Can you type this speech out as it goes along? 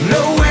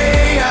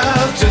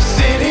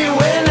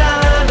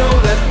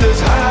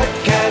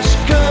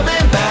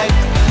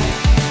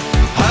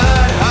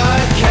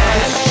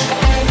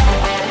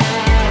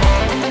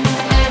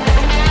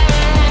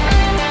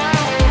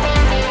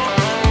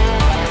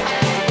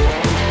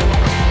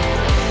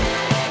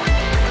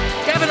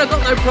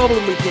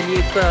problem with your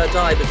new third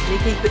eye, but can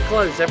you keep it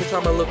closed? Every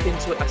time I look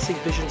into it, I see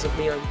visions of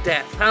me own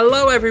death.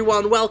 Hello,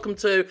 everyone. Welcome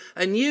to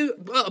a new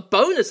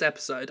bonus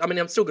episode. I mean,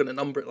 I'm still going to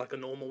number it like a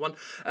normal one,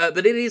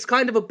 but it is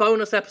kind of a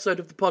bonus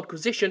episode of the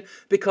Podquisition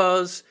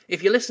because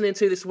if you're listening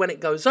to this when it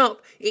goes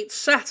up, it's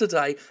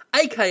Saturday,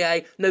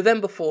 aka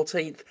November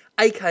 14th,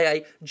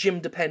 aka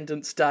Gym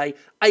Dependence Day,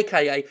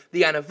 aka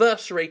the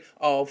anniversary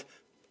of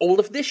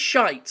all of this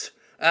shite.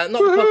 Not the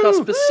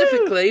podcast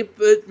specifically,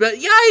 but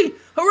yay!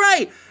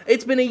 Hooray!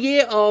 It's been a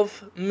year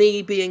of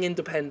me being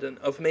independent,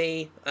 of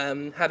me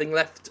having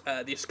left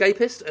The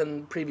Escapist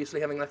and previously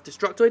having left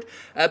Destructoid,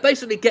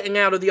 basically getting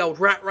out of the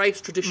old rat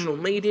race, traditional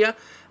media,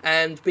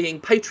 and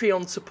being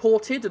Patreon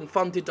supported and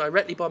funded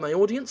directly by my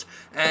audience.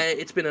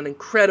 It's been an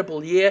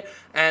incredible year,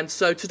 and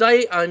so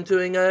today I'm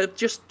doing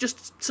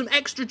just some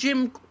extra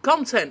gym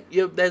content.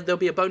 There'll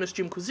be a bonus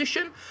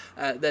Gymquisition,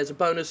 there's a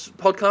bonus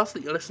podcast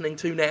that you're listening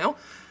to now.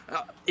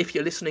 If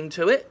you're listening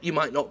to it, you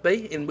might not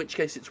be, in which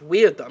case it's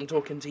weird that I'm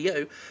talking to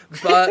you.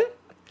 But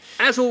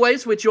as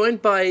always, we're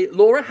joined by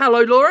Laura.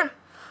 Hello, Laura.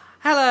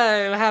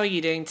 Hello, how are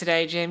you doing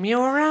today, Jim? You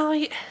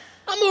alright?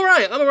 I'm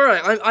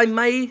alright.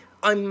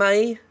 I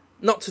may,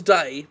 not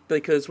today,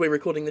 because we're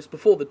recording this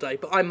before the day,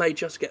 but I may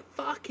just get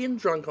fucking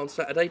drunk on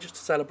Saturday just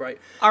to celebrate.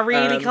 I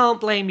really can't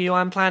blame you.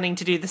 I'm planning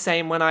to do the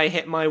same when I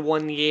hit my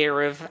 1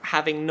 year of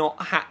having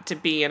not had to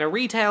be in a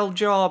retail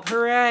job.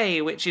 Hooray!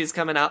 Which is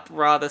coming up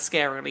rather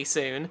scarily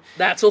soon.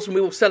 That's awesome.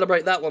 We will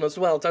celebrate that one as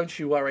well, don't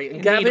you worry. And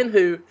Indeed. Gavin,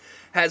 who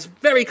has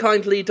very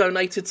kindly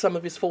donated some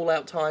of his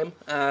Fallout time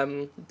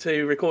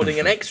to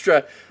recording an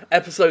extra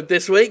episode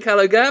this week.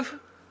 Hello, Gav.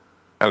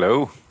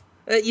 Hello.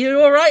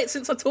 You alright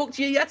since I talked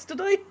to you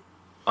yesterday?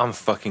 I'm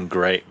fucking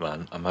great,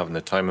 man. I'm having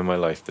the time of my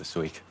life this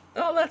week.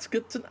 Oh, that's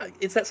good to know.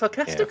 Is that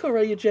sarcastic or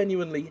are you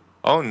genuinely?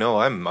 Oh no,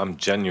 I'm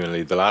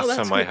genuinely. The last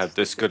time good. I had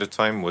this good a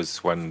time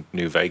was when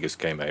New Vegas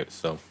came out.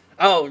 So.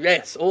 Oh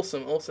yes,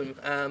 awesome.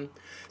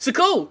 So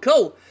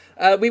cool.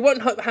 We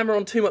won't hammer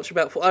on too much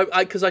about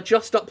because I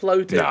just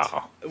uploaded.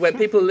 No. When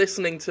people are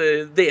listening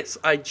to this,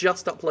 I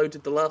just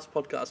uploaded the last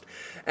podcast,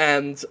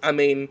 and I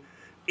mean.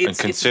 And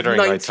considering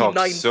I talked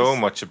so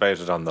much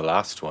about it on the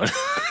last one.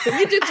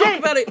 You did talk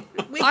about it.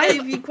 We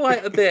gave you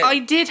quite a bit. I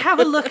did have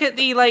a look at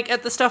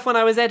the stuff when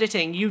I was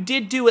editing. You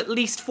did do at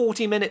least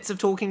 40 minutes of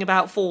talking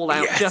about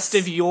Fallout, just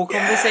of your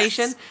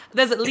conversation. Yes.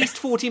 There's at least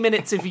 40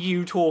 minutes of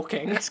you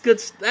talking. That's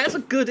good.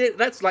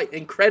 That's like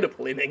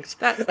incredible innings.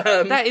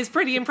 That is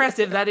pretty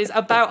impressive. That is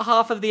about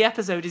half of the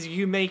episode is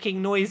you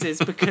making noises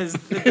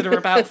that are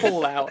about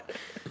Fallout.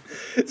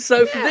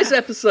 So for this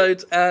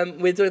episode,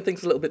 we're doing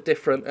things a little bit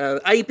different.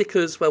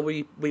 Because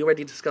we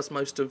already discussed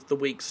most of the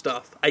week's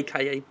stuff,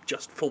 aka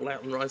just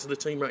Fallout and Rise of the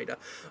Tomb Raider.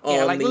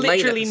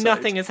 Literally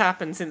nothing has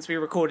happened since we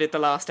recorded the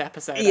last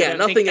episode. I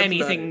don't think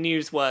anything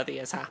newsworthy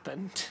has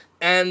happened.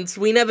 And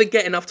we never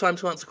get enough time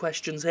to answer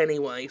questions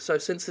anyway. So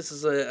since this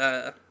is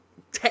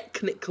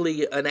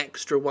technically an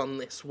extra one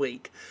this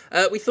week,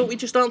 we thought we'd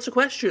just answer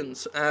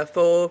questions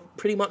for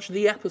pretty much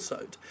the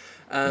episode.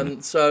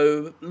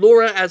 So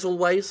Laura, as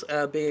always,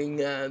 being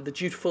the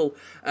dutiful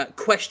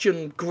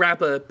question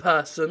grabber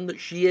person that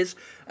she is,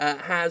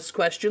 has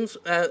questions,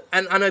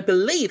 and I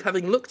believe,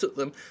 having looked at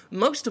them,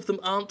 most of them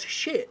aren't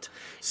shit.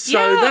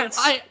 So that's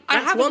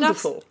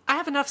wonderful. I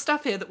have enough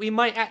stuff here that we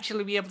might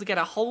actually be able to get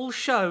a whole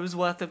show's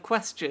worth of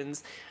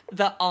questions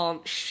that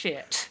aren't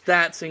shit.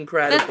 That's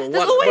incredible.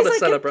 What a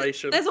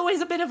celebration. There's always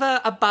a bit of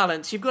a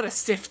balance. You've got to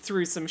sift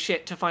through some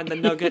shit to find the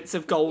nuggets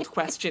of gold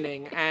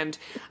questioning. And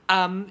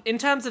in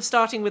terms of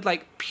starting with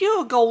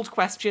pure gold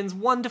questions,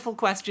 wonderful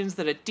questions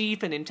that are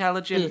deep and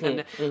intelligent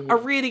and are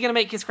really going to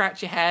make you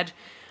scratch your head,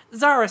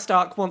 Zara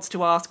Stark wants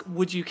to ask,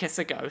 would you kiss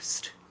a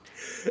ghost?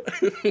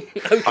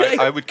 Okay.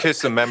 I would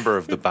kiss a member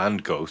of the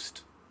band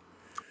Ghost.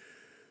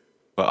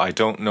 But I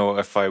don't know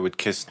if I would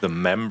kiss the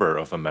member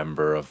of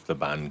the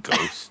band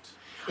Ghost.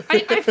 I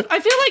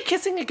feel like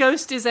kissing a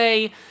ghost is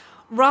a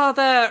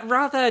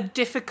rather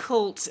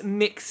difficult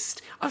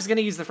mixed... I was going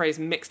to use the phrase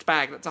mixed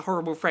bag, that's a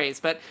horrible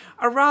phrase, but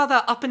a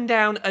rather up and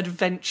down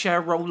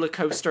adventure roller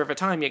coaster of a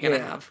time you're going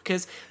to have.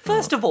 Because,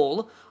 first of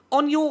all,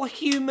 on your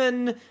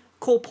human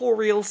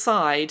corporeal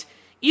side,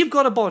 you've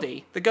got a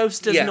body. The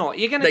ghost does not.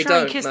 You're going to try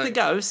and kiss the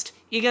ghost,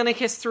 you're going to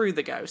kiss through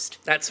the ghost.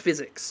 That's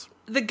physics.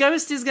 The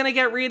ghost is going to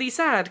get really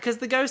sad, because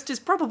the ghost has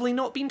probably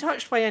not been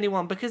touched by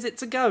anyone, because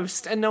it's a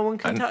ghost, and no one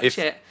can touch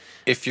it.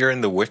 If you're in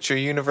the Witcher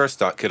universe,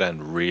 that could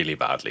end really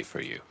badly for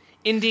you.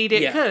 Indeed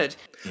it could.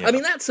 Yeah. I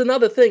mean, that's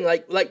another thing,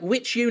 like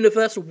which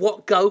universe,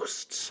 what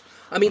ghosts?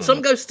 I mean,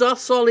 some ghosts are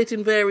solid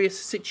in various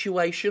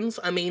situations.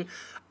 I mean,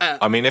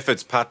 if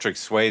it's Patrick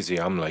Swayze,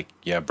 I'm like,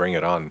 yeah, bring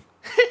it on.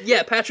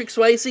 Yeah, Patrick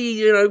Swayze,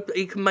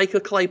 he can make a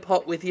clay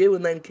pot with you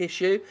and then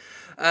kiss you.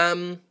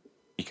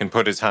 He can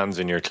put his hands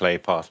in your clay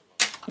pot.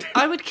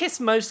 I would kiss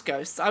most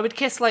ghosts. I would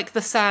kiss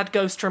the sad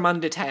ghost from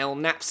Undertale,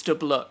 Napster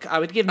Bluck. I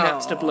would give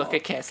Napster Bluck a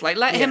kiss.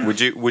 Let him.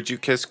 Would you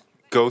kiss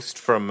Ghost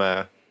from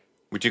Modern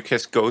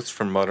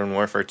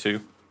Warfare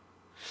 2?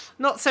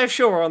 Not so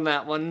sure on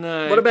that one,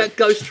 no. What about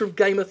Ghost from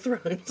Game of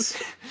Thrones?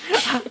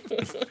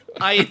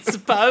 I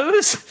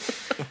suppose.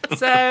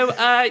 So,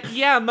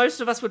 yeah,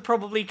 most of us would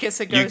probably kiss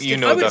a ghost You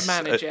if know we could that's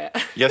manage it.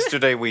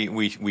 yesterday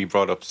we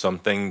brought up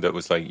something that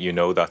was like,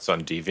 that's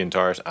on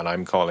DeviantArt, and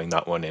I'm calling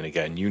that one in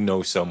again.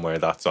 somewhere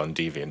that's on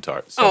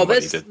DeviantArt.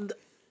 Somebody did.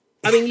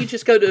 I mean, you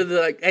just go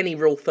to any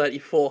Rule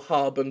 34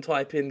 hub and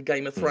type in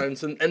Game of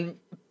Thrones, and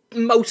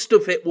most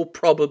of it will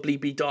probably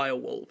be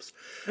direwolves.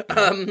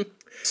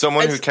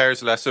 Someone who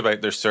cares less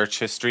about their search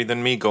history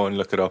than me, go and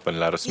look it up and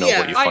let us know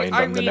what you find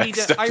on the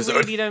next episode. I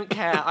really don't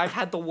care. I've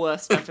had the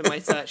worst stuff in my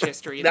search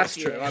history. That's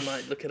this true. year. I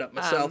might look it up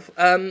myself.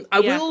 I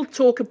will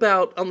talk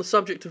about, on the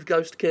subject of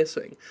ghost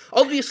kissing,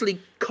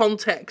 obviously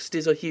context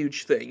is a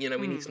huge thing.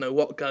 We need to know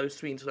what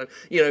ghost, we need to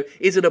know,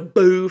 is it a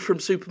Boo from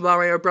Super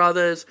Mario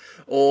Brothers?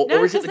 Or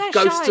is it the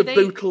ghosts of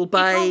Bootle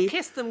Bay? You can't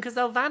kiss them because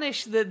they'll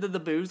vanish,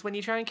 the Boos, when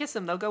you try and kiss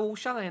them. They'll go all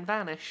shy and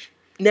vanish.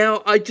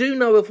 Now, I do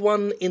know of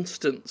one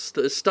instance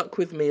that has stuck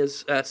with me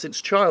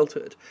since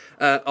childhood.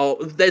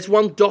 There's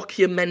one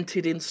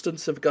documented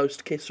instance of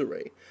ghost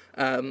kissery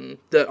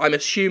that I'm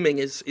assuming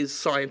is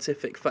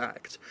scientific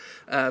fact.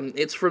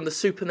 It's from the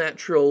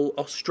supernatural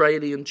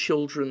Australian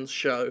children's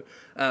show,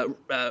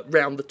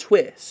 Round the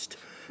Twist.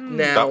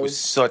 Now, that was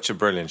such a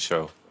brilliant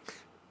show.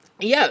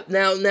 Yeah,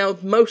 now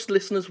most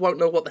listeners won't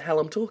know what the hell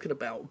I'm talking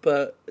about,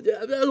 but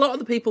a lot of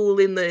the people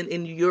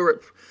in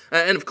Europe,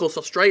 and of course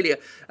Australia,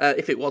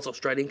 if it was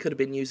Australian, could have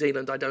been New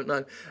Zealand, I don't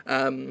know.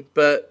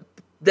 But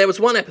there was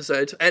one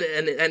episode,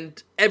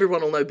 and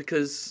everyone will know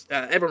because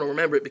everyone will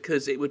remember it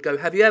because it would go,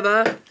 have you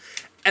ever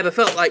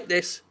felt like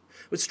this?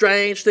 With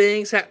strange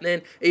things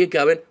happening, are you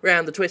going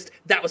round the twist?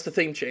 That was the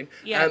theme tune.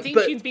 Yeah, the theme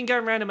tune's been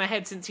going around in my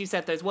head since you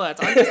said those words.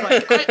 I'm just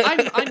like,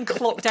 I'm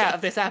clocked out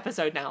of this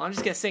episode now. I'm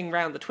just going to sing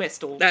round the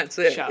twist all That's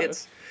it. show.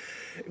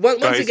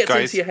 Once it gets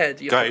into your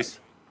head, you're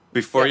Guys,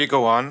 before you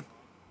go on,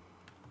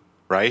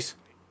 right?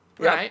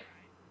 Right.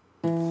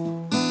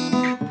 Oh,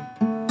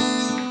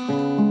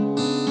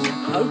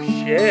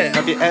 shit.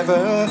 Have you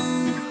ever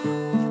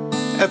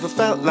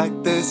felt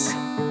like this?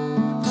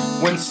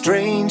 When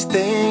strange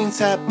things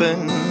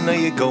happen, are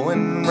you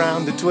going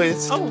round the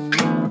twist? Oh,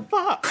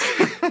 fuck.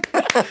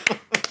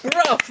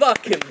 Bro,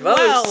 fucking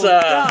Well sir.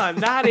 done.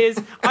 That is...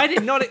 I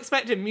did not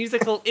expect a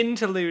musical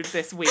interlude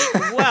this week.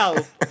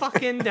 Well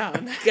fucking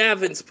done.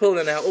 Gavin's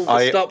pulling out all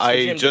the stops.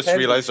 I just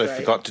realised I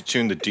forgot to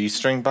tune the D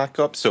string back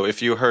up, so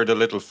if you heard a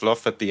little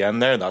fluff at the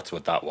end there, that's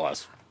what that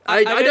was.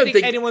 I don't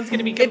think anyone's going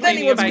to be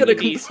complaining about your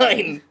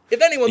D-string. If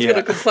anyone's going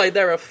to complain,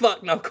 they're a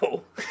fuck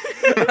knuckle.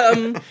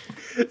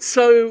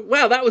 So,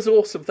 wow, that was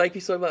awesome. Thank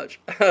you so much.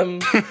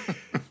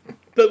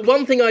 But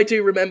one thing I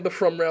do remember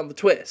from Round the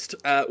Twist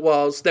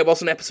was there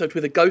was an episode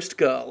with a ghost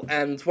girl,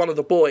 and one of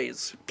the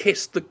boys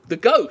kissed the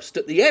ghost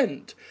at the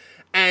end.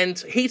 And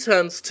he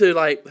turns to,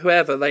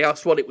 whoever, they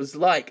asked what it was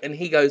like, and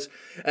he goes,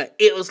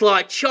 it was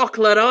like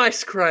chocolate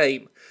ice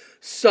cream.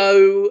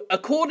 So,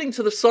 according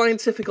to the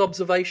scientific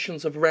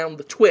observations of Round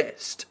the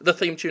Twist, the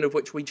theme tune of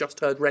which we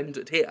just heard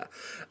rendered here,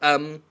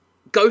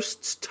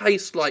 ghosts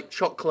taste like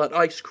chocolate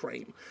ice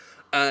cream.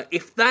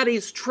 If that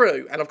is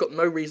true, and I've got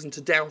no reason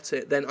to doubt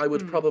it, then I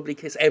would probably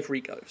kiss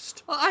every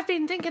ghost. Well, I've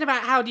been thinking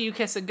about how do you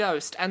kiss a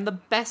ghost, and the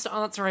best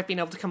answer I've been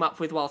able to come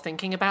up with while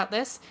thinking about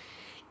this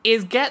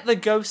is get the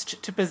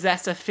ghost to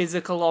possess a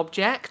physical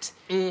object.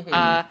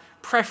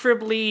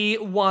 Preferably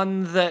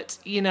one that,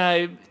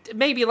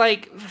 maybe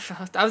I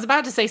was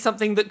about to say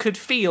something that could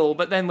feel,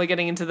 but then we're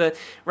getting into the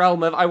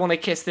realm of I want to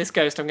kiss this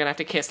ghost, I'm going to have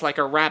to kiss like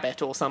a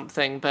rabbit or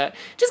something, but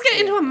just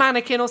get into a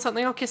mannequin or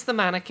something, I'll kiss the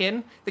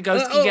mannequin, the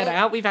ghost can get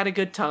out, we've had a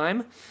good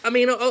time. I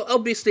mean,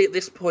 obviously at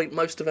this point,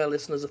 most of our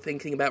listeners are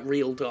thinking about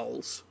real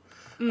dolls.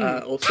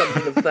 Or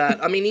something of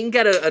that. I mean, you can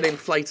get an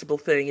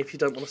inflatable thing if you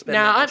don't want to spend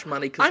that much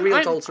money, because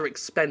real dolls are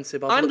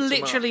expensive. I'm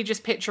literally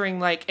just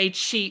picturing a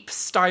cheap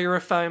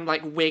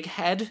styrofoam wig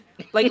head.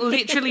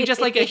 Literally just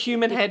a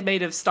human head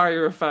made of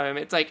styrofoam.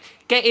 It's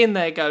get in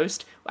there,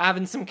 ghost. We're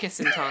having some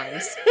kissing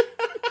times.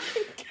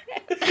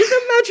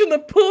 Imagine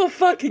the poor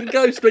fucking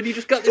ghost when you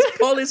just got this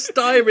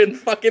polystyrene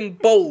fucking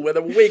bowl with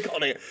a wig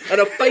on it and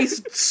a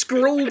face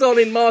scrawled on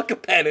in marker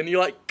pen, and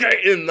you're like,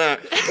 get in there,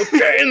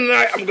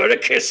 I'm gonna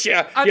kiss you,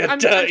 you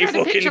dirty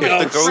fucking ghost. If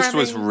the ghost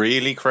was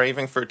really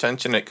craving for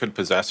attention, it could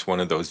possess one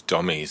of those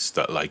dummies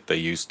that they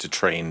used to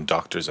train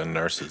doctors and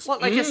nurses.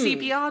 What, a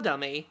CPR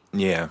dummy?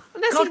 Yeah.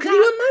 God, can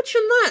you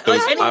imagine that?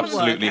 Those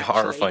absolutely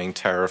horrifying,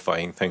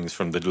 terrifying things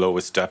from the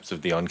lowest depths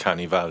of the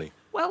uncanny valley.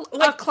 Well,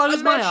 I'll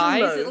close my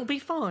eyes, though, it'll be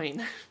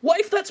fine. What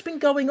if that's been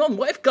going on?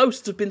 What if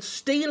ghosts have been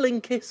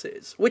stealing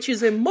kisses, which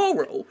is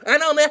immoral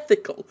and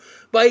unethical,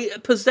 by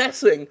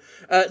possessing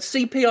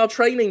CPR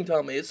training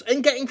dummies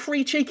and getting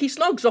free cheeky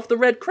snogs off the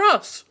Red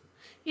Cross?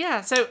 Yeah,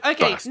 so,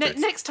 okay,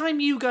 next time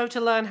you go to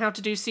learn how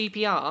to do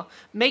CPR,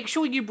 make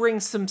sure you bring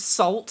some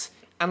salt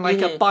and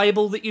a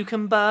Bible that you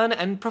can burn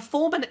and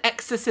perform an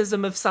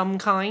exorcism of some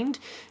kind,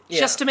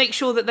 just to make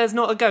sure that there's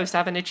not a ghost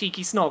having a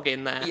cheeky snog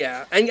in there.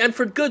 Yeah, and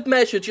for good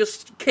measure,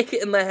 just kick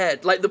it in the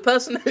head. The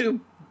person who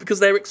because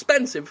they're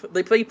expensive.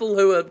 The people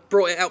who have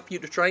brought it out for you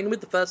to train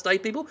with, the first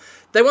aid people,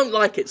 they won't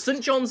like it.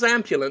 St. John's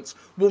Ambulance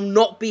will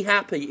not be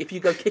happy if you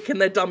go kicking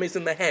their dummies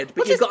in the head.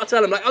 But you've got to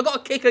tell them, like, I've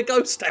got to kick a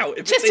ghost out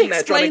if it's in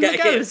there trying to get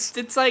a kiss.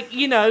 It's like,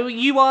 you know,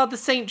 you are the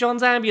St.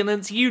 John's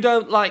Ambulance. You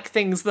don't like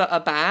things that are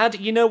bad.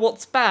 You know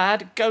what's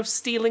bad? Ghost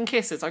stealing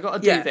kisses. I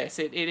got to do this.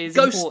 It is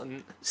ghost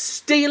important.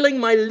 Stealing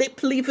my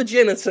liply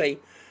virginity.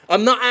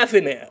 I'm not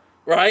having it,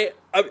 right?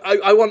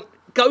 I want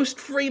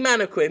ghost-free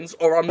mannequins,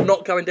 or I'm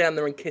not going down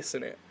there and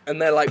kissing it. And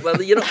they're like,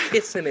 well, you're not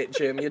kissing it,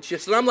 Jim. You're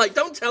just... And I'm like,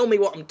 don't tell me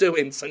what I'm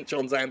doing, St.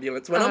 John's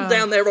Ambulance. When I'm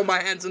down there on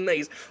my hands and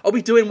knees, I'll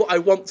be doing what I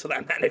want to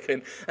that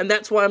mannequin. And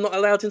that's why I'm not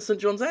allowed in St.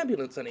 John's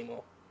Ambulance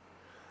anymore.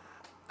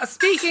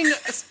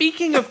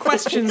 Speaking of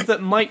questions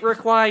that might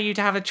require you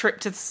to have a trip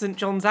to the St.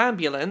 John's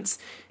Ambulance,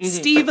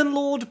 Stephen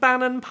Lord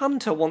Bannon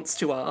Punter wants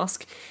to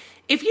ask,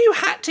 if you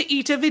had to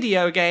eat a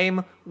video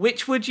game,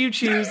 which would you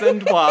choose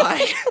and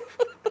why?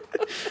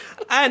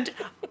 And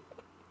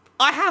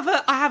I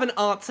have an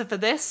answer for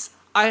this.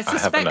 I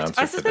suspect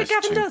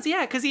Gavin does,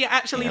 yeah, because he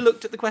actually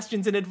looked at the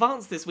questions in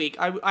advance this week.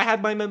 I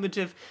had my moment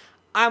of,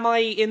 am I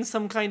in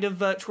some kind of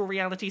virtual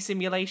reality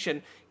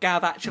simulation?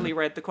 Gav actually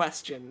read the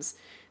questions.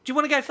 Do you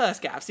want to go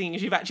first, Gav, seeing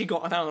as you've actually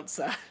got an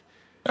answer?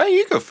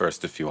 You go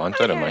first if you want,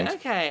 I don't mind.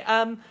 Okay,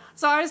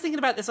 so I was thinking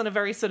about this on a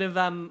very sort of,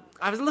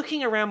 I was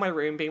looking around my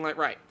room being like,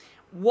 right,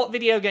 what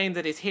video game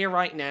that is here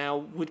right now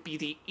would be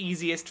the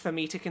easiest for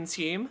me to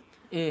consume?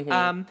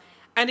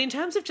 And in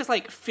terms of just,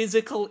 like,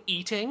 physical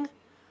eating,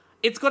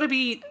 it's got to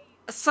be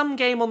some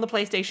game on the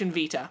PlayStation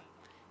Vita.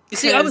 You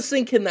see, I was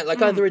thinking that, like,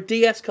 either a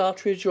DS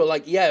cartridge or,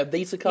 like, a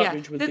Vita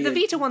cartridge would be the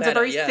Vita ones are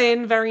very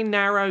thin, very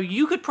narrow.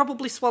 You could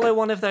probably swallow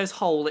one of those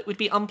whole. It would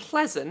be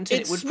unpleasant,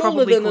 and it would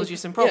probably cause you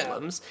some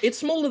problems. It's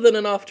smaller than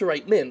an After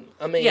Eight Mint.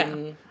 I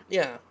mean,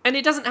 yeah. And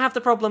it doesn't have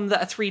the problem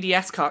that a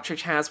 3DS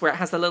cartridge has, where it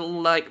has the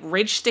little, like,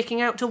 ridge sticking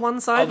out to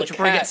one side, which will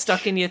probably get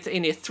stuck in your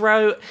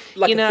throat.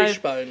 Like a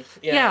fishbone.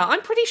 Yeah,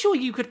 I'm pretty sure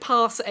you could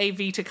pass a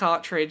Vita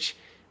cartridge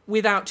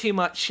without too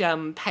much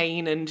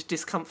pain and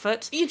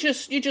discomfort. You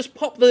just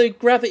pop the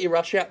Gravity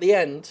Rush at the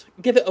end,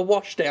 give it a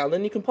wash down,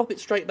 and you can pop it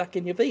straight back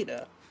in your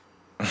Vita.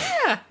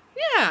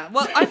 Yeah.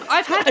 Well,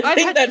 I've had. I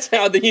think that's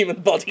how the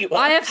human body works.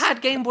 I have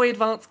had Game Boy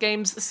Advance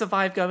games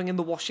survive going in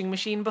the washing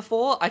machine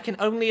before. I can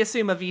only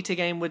assume a Vita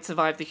game would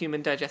survive the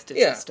human digestive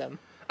system.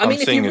 I mean,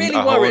 I'm seeing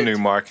a whole new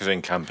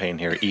marketing campaign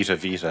here. Eat a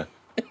Vita.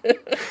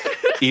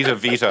 Eat a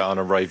Vita on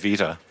a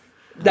Ryvita.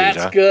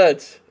 That's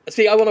good.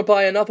 See, I want to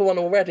buy another one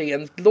already,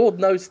 and Lord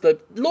knows the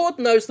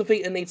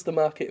Vita needs the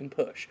marketing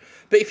push.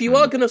 But if you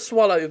are going to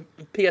swallow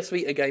PS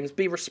Vita games,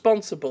 be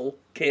responsible,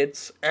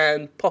 kids,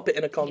 and pop it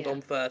in a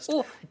condom first.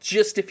 Or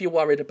just if you're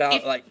worried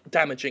about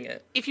damaging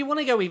it. If you want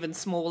to go even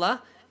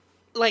smaller,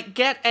 like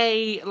get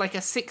a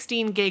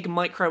 16 gig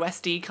micro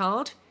SD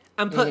card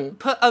and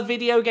put a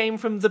video game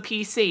from the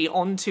PC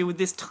onto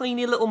this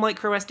tiny little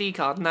micro SD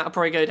card, and that'll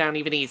probably go down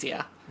even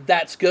easier.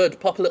 That's good.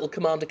 Pop a little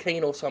Commander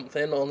Keen or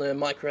something on a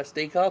micro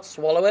SD card,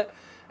 swallow it,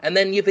 and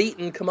then you've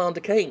eaten Commander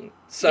Keen.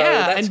 So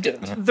that's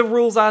good. The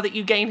rules are that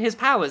you gain his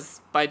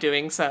powers by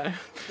doing so.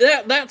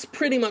 That's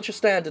pretty much a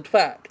standard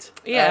fact.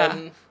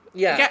 Yeah.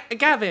 Yeah.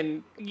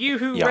 Gavin, you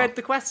who read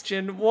the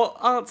question, what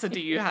answer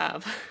do you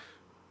have?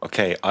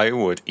 Okay, I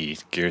would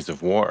eat Gears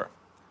of War.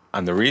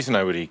 And the reason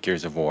I would eat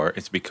Gears of War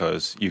is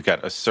because you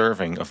get a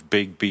serving of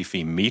big,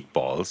 beefy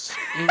meatballs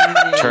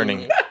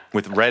turning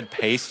with red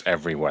paste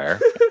everywhere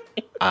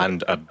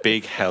and a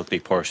big, healthy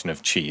portion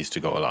of cheese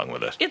to go along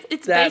with it.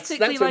 That's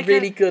like a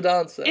really good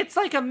answer. It's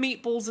like a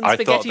meatballs and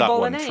spaghetti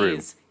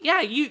bolognese.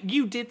 Yeah,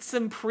 you did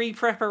some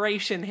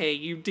pre-preparation here.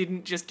 You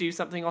didn't just do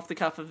something off the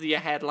cuff of your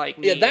head like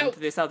me and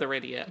this other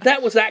idiot.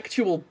 That was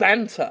actual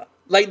banter.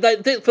 Like,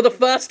 for the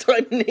first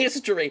time in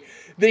history,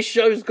 this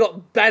show's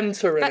got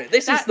banter in it.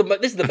 This is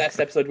the best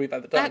episode we've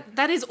ever done.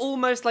 That is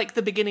almost like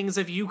the beginnings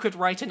of you could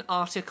write an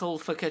article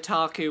for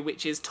Kotaku,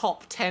 which is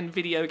top 10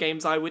 video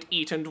games I would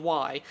eat and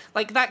why.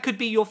 Like, that could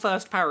be your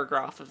first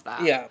paragraph of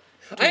that. Yeah.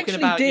 Talking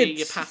about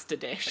your pasta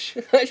dish.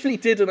 I actually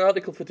did an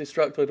article for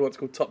Destructoid once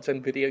called Top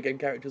 10 Video Game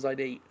Characters I'd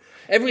Eat.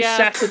 Every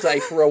Saturday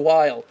for a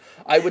while,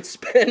 I would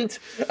spend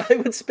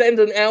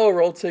an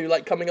hour or two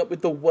coming up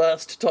with the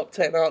worst top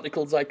 10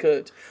 articles I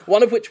could.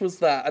 One of which was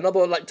that. Another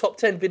one, top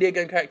 10 video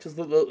game characters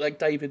that look like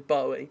David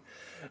Bowie.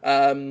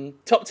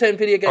 Top 10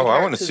 video game characters.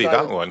 I want to see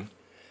that one.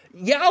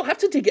 Yeah, I'll have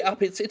to dig it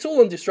up. It's all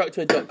on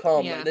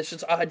Destructoid.com. Yeah.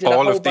 I did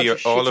all of the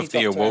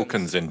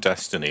Awokens in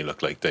Destiny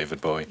look like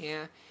David Bowie.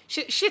 Yeah.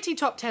 Shitty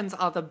top 10s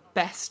are the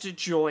best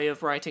joy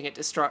of writing at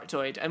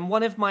Destructoid, and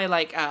one of my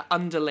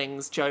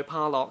underlings, Joe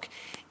Parlock,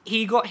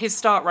 he got his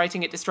start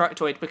writing at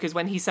Destructoid because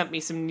when he sent me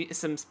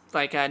some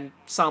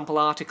sample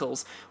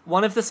articles,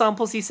 one of the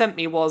samples he sent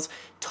me was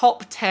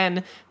top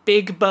 10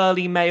 big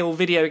burly male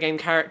video game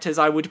characters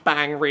I would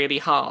bang really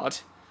hard.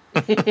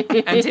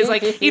 And his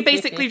he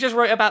basically just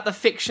wrote about the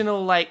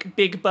fictional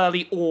big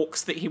burly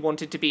orcs that he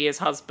wanted to be his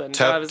husband.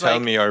 Tell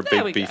me our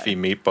there we big beefy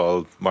go.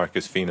 meatball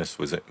Marcus Phoenix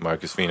was in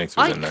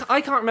there.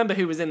 I can't remember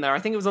who was in there. I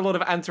think it was a lot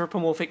of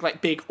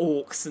anthropomorphic big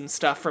orcs and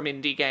stuff from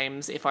indie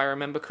games, if I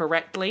remember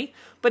correctly.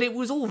 But it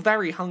was all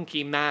very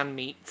hunky man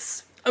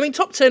meats. I mean,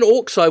 top 10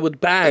 orcs I would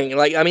bang.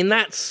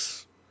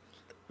 That's...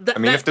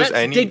 if there's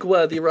any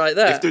dig-worthy right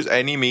there. If there's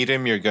any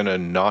medium you're gonna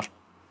not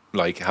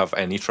have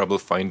any trouble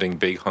finding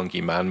big hunky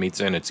man meats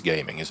in, it's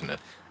gaming, isn't it?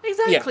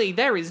 Exactly. Yeah.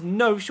 There is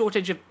no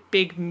shortage of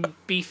big,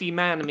 beefy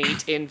man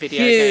meat in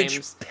video Huge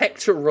games.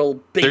 pectoral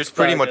beef There's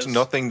pretty burgers. much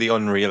nothing the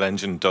Unreal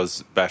Engine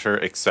does better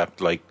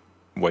except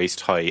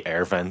waist-high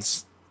air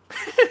vents.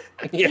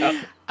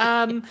 Yeah.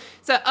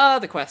 So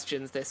other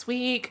questions this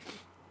week.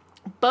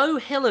 Bo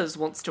Hillers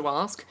wants to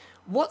ask,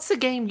 what's a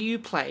game you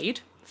played,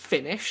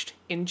 finished,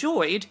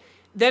 enjoyed,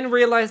 then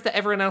realised that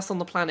everyone else on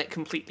the planet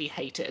completely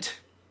hated?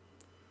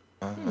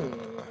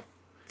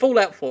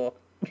 Fallout 4.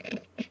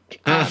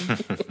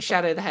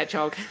 Shadow the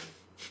Hedgehog.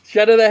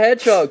 Shadow the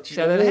Hedgehog.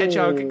 Shadow the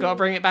Hedgehog, gotta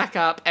bring it back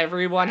up.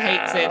 Everyone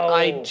hates it. Ow.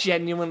 I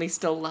genuinely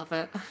still love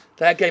it.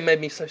 That game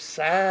made me so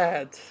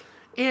sad.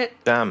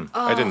 Damn,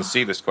 I didn't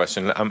see this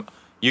question.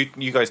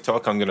 You guys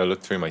talk, I'm going to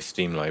look through my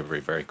Steam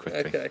library very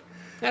quickly. Okay.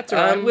 That's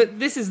all right.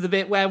 This is the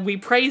bit where we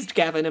praised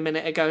Gavin a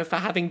minute ago for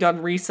having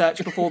done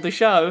research before the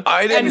show.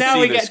 I didn't and now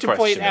see we this get to point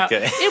question, out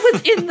okay. it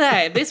was in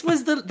there. This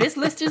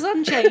list is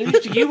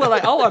unchanged. You were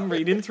like, "Oh, I'm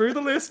reading through the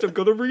list. I've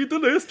got to read the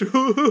list."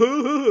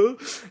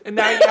 And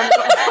now you haven't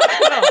got to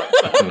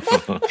fuck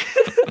it up.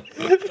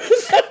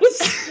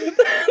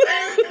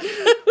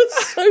 That was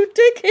so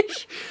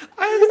dickish.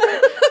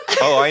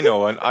 Oh, I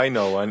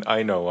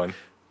know one.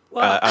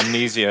 What?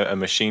 Amnesia, A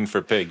Machine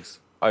for Pigs.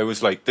 I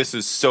was like, this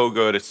is so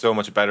good, it's so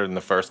much better than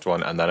the first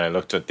one, and then I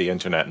looked at the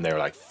internet and they were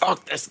like,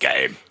 fuck this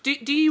game!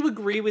 Do you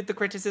agree with the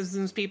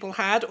criticisms people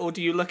had, or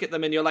do you look at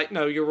them and you're like,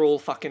 no, you're all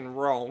fucking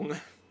wrong?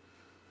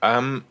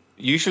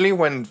 Usually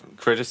when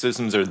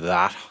criticisms are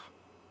that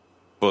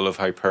full of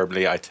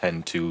hyperbole, I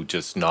tend to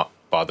just not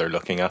bother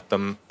looking at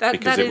them,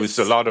 because it was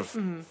a lot of,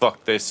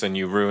 fuck this, and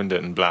you ruined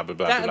it, and blah, blah,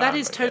 blah, blah. That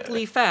is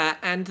totally fair,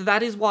 and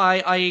that is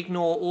why I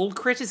ignore all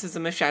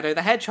criticism of Shadow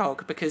the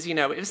Hedgehog, because,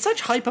 it was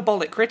such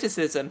hyperbolic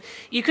criticism,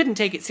 you couldn't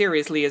take it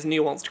seriously as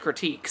nuanced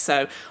critique,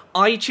 so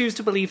I choose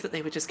to believe that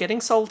they were just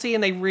getting salty,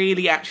 and they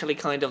really actually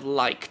kind of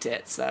liked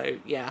it, so,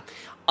 yeah.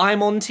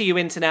 I'm on to you,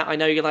 Internet, I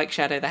know you like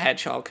Shadow the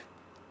Hedgehog.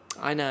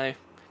 I know.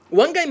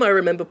 One game I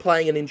remember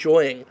playing and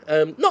enjoying,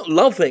 not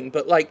loving,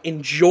 but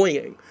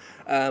enjoying,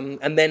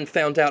 and then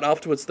found out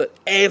afterwards that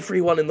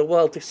everyone in the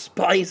world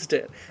despised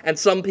it, and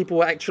some people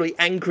were actually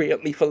angry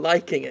at me for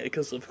liking it,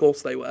 because of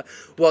course they were,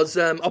 was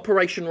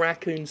Operation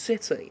Raccoon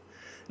City.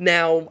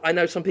 Now, I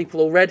know some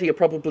people already are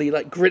probably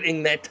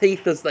gritting their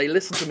teeth as they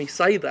listen to me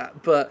say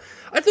that, but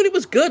I thought it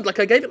was good.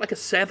 I gave it a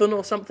 7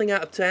 or something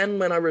out of 10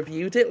 when I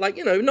reviewed it.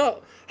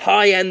 Not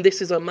high-end,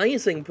 this is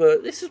amazing,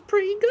 but this is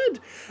pretty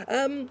good.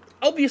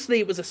 Obviously,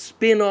 it was a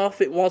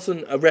spin-off. It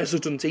wasn't a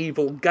Resident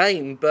Evil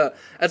game, but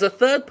as a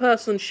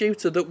third-person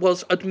shooter that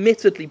was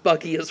admittedly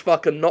buggy as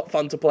fuck and not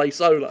fun to play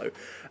solo,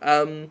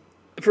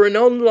 for an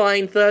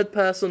online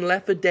third-person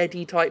Left 4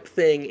 Dead-y type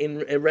thing in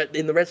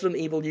the Resident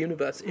Evil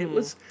universe, it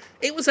was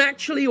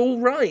actually all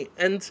right,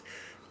 and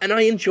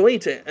I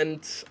enjoyed it,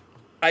 and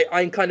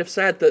I'm kind of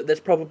sad that there's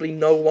probably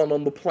no one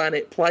on the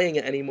planet playing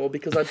it anymore,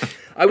 because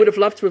I would have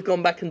loved to have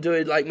gone back and do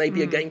it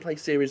maybe a gameplay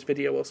series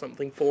video or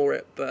something for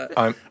it, but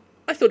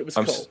I thought it was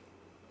cool.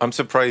 I'm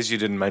surprised you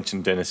didn't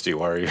mention Dynasty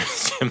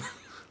Warriors, Jim.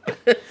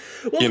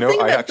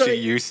 Well,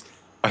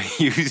 I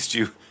used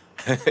you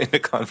in a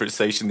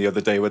conversation the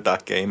other day with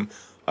that game.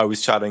 I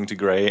was chatting to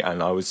Gray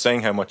and I was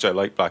saying how much I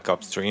like Black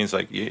Ops 3, and he's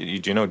like,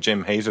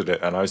 Jim hated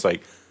it, and I was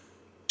like,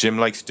 Jim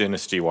likes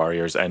Dynasty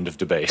Warriors, end of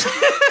debate.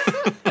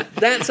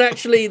 That's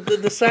actually,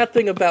 the sad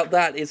thing about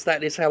that is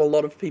how a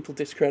lot of people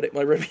discredit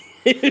my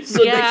reviews.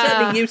 So they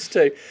certainly used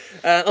to.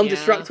 On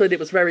Destructoid, it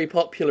was very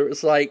popular. It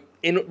was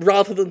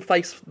rather than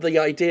face the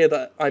idea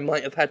that I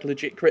might have had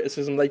legit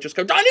criticism, they just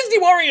go, Dynasty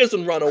Warriors,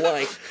 and run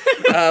away.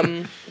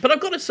 But I've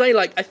got to say,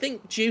 I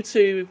think due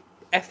to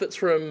efforts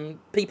from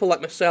people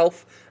like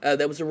myself,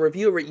 there was a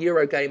reviewer at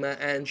Eurogamer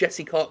and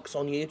Jesse Cox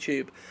on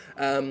YouTube,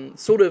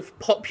 sort of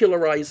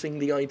popularising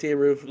the idea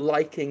of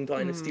liking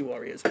Dynasty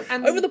Warriors.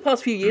 And over the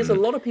past few years, a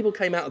lot of people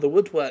came out of the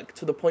woodwork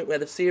to the point where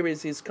the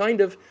series is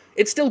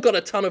it's still got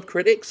a ton of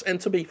critics,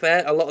 and to be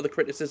fair, a lot of the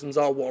criticisms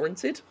are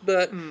warranted,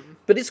 but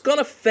it's got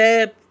a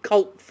fair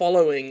cult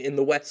following in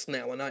the West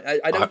now, and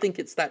I don't think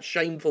it's that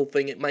shameful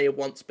thing it may have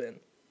once been.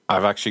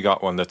 I've actually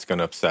got one that's going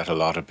to upset a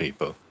lot of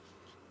people.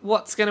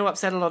 What's going to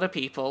upset a lot of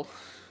people?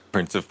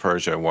 Prince of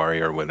Persia: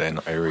 Warrior Within.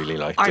 I really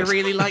liked it. I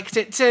really liked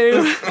it too.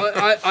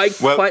 I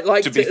quite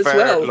liked it as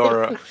well. To be fair,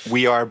 Laura,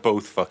 we are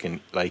both fucking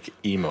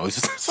emos.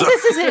 So. Well,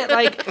 this is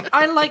it.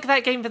 I like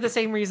that game for the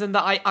same reason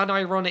that I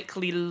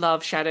unironically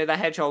love Shadow the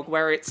Hedgehog,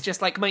 where it's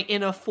just my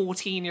inner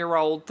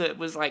 14-year-old that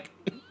was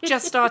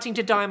just starting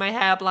to dye my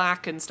hair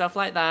black and stuff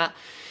like that.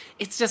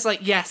 It's just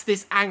yes,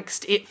 this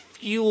angst, it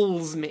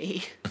fuels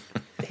me.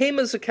 him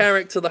as a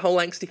character, the whole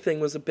angsty thing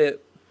was a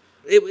bit...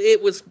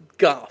 It was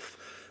guff.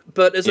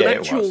 But as an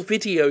actual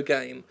video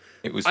game,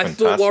 it was I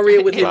fantastic. thought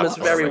Warrior Within was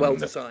very well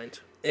designed.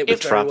 The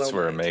traps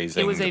were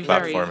amazing. The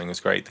platforming was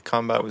great. The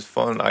combat was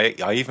fun. I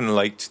even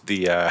liked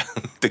the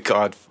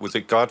God... Was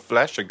it God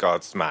Flesh or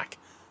God Smack?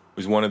 It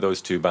was one of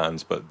those two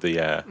bands, but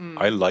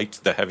I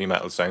liked the heavy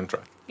metal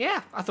soundtrack.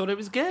 Yeah, I thought it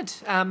was good.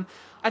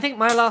 I think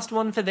my last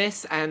one for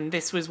this, and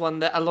this was one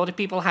that a lot of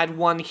people had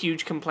one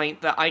huge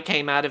complaint that I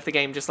came out of the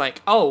game just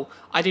like, oh,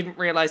 I didn't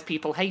realise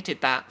people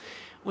hated that,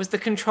 was the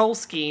control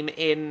scheme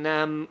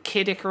in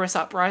Kid Icarus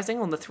Uprising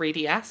on the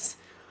 3DS.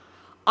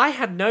 I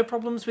had no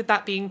problems with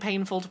that being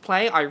painful to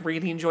play. I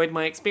really enjoyed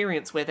my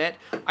experience with it.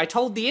 I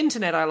told the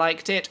internet I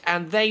liked it,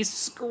 and they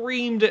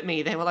screamed at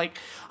me. They were like,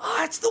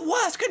 oh, it's the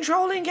worst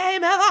controlling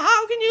game ever.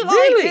 How can you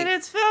like it?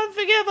 It's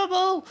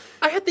unforgivable.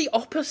 I had the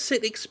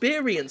opposite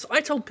experience. I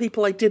told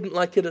people I didn't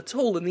like it at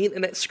all, and the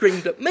internet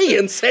screamed at me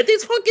and said,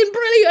 it's fucking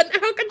brilliant.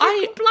 How can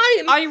you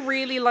complain? I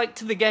really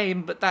liked the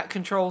game, but that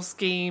control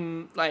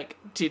scheme,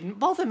 didn't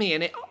bother me,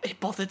 and it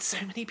bothered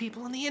so many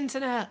people on the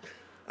internet.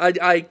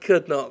 I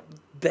could not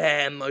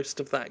bear most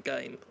of that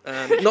game.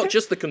 Not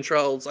just the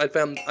controls. I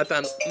found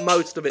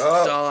most of it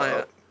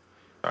dire.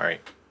 Sorry.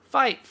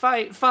 Fight.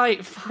 So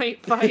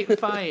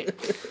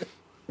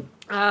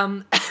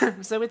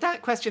with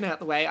that question out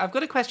the way, I've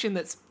got a question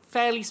that's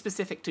fairly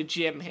specific to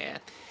Jim here.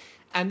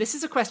 And this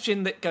is a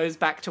question that goes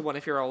back to one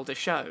of your older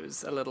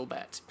shows a little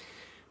bit.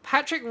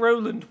 Patrick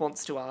Rowland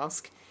wants to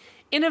ask,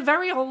 in a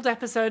very old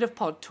episode of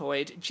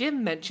Podtoid,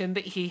 Jim mentioned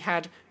that he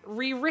had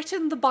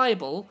rewritten the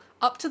Bible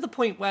up to the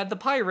point where the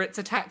pirates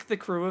attacked the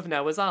crew of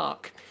Noah's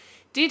Ark.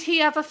 Did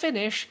he ever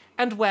finish,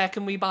 and where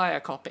can we buy a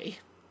copy?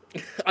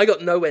 I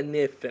got nowhere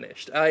near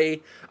finished.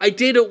 I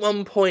did at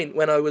one point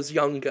when I was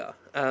younger,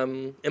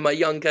 in my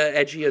younger,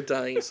 edgier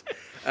days,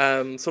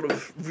 sort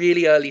of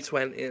really early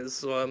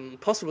 20s,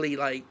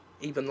 possibly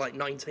even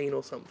 19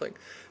 or something,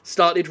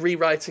 started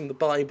rewriting the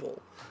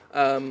Bible.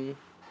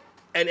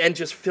 And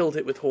just filled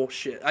it with horse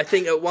shit. I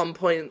think at one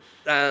point,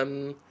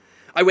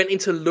 I went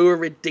into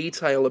lurid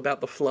detail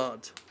about the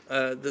flood,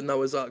 the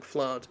Noah's Ark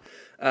flood,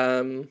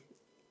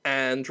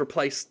 and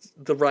replaced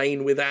the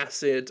rain with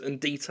acid and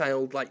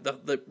detailed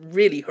the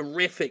really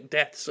horrific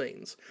death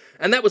scenes.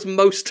 And that was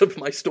most of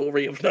my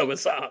story of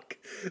Noah's Ark.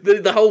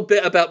 The whole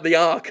bit about the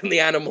Ark and the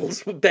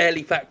animals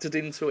barely factored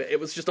into it. It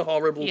was just a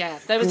horrible,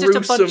 there was just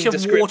a bunch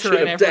of water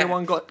and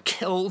everyone death. Got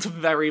killed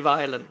very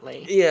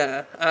violently.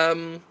 Yeah,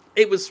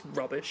 it was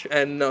rubbish,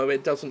 and no,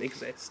 it doesn't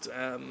exist.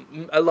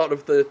 A lot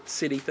of the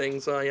silly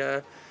things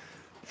I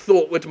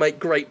thought would make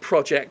great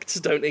projects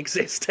don't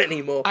exist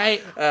anymore.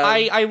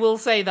 I will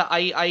say that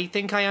I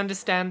think I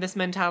understand this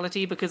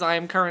mentality because I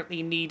am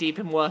currently knee-deep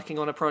in working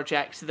on a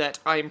project that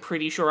I'm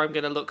pretty sure I'm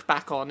going to look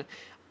back on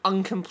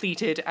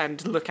uncompleted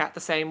and look at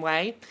the same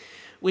way,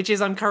 which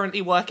is I'm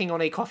currently working on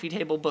a coffee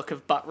table book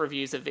of butt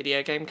reviews of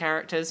video game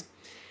characters.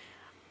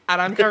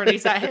 And I'm currently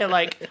sat here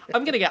I'm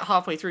going to get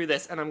halfway through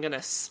this and I'm going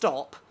to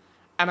stop.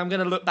 And I'm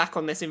going to look back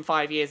on this in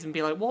 5 years and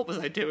be like, what was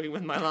I doing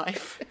with my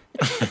life?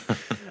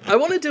 I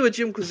want to do a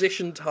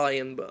Jimquisition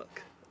tie-in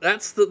book.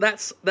 That's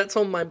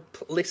on my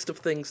list of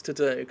things to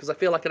do, because I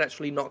feel I could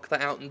actually knock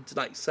that out and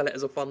sell it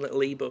as a fun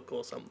little ebook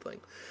or something.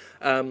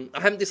 I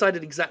haven't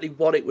decided exactly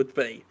what it would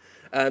be.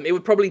 It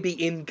would probably be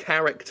in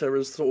character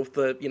as sort of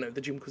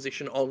the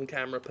Jimquisition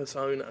on-camera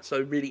persona,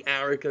 so really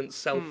arrogant,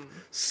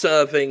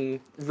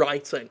 self-serving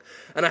writing.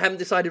 And I haven't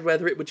decided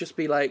whether it would just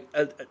be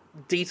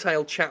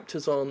detailed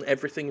chapters on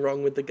everything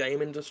wrong with the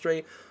game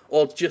industry,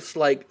 or just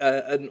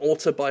an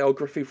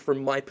autobiography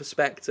from my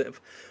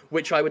perspective,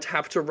 which I would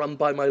have to run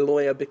by my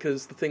lawyer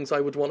because the things I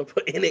would want to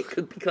put in it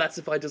could be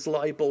classified as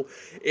libel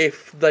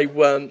if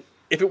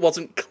it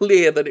wasn't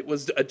clear that it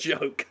was a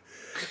joke.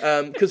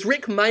 Because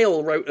Rick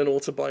Mayall wrote an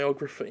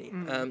autobiography,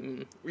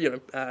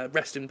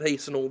 rest in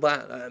peace and all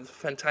that.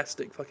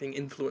 Fantastic fucking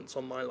influence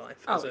on my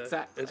life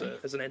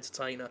as an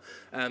entertainer.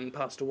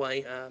 Passed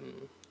away.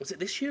 Was it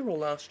this year or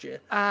last year?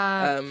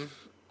 A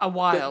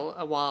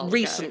while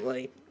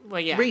recently. Ago. Well,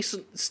 yeah.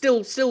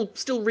 Still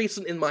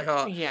recent in my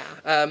heart. Yeah.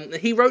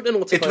 He wrote an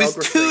autobiography. It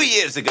was 2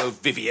 years ago,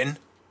 Vivian.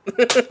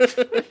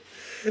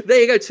 There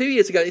you go. 2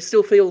 years ago. It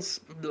still feels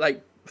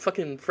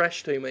fucking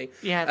fresh to me.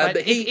 Yeah, but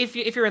if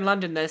you're in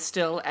London, there's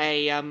still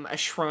a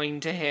shrine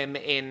to him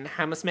in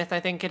Hammersmith,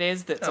 I think it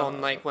is, that's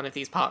on one of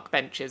these park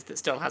benches that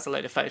still has a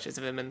load of photos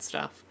of him and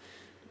stuff.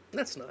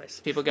 That's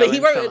nice. People go.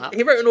 He wrote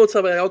an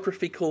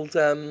autobiography called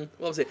what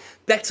was it?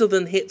 Better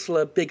Than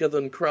Hitler, Bigger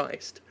Than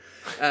Christ.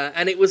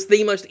 And it was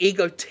the most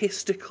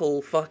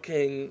egotistical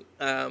fucking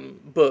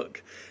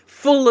book,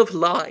 full of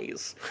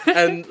lies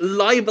and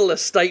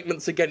libelous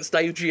statements against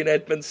Adrian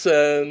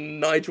Edmondson,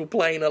 Nigel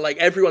Planer,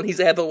 everyone he's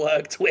ever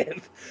worked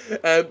with.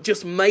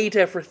 Just made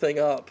everything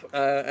up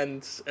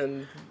and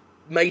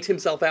made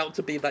himself out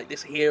to be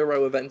this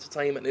hero of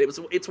entertainment.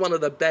 It's one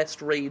of the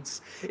best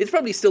reads. It's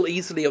probably still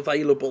easily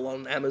available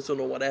on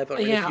Amazon or whatever.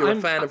 And if you're a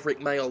fan of Rick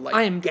Mayall,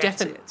 I'm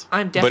definitely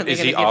going to give that a look. But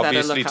is he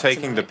obviously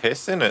taking the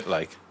piss in it?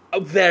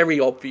 Very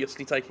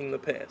obviously taking the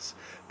piss,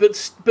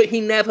 but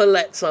he never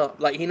lets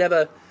up.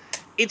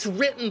 it's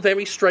written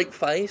very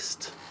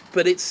straight-faced,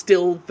 but it's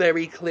still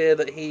very clear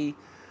that he,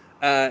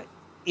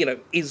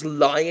 is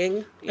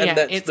lying, and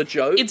that's the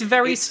joke. It's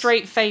very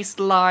straight-faced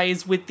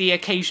lies with the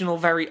occasional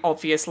very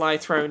obvious lie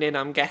thrown in,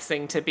 I'm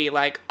guessing, to be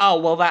like, oh,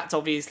 well, that's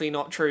obviously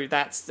not true.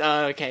 That's,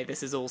 okay,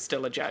 this is all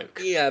still a joke.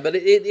 Yeah, but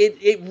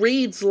it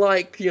reads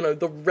like,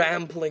 the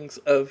ramblings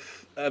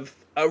of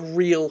a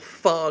real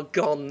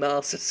far-gone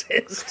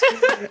narcissist.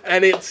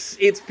 And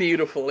it's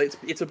beautiful.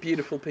 It's a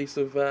beautiful piece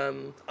of,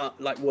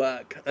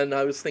 work. And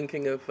I was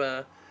thinking of...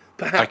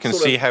 perhaps I can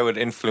see how it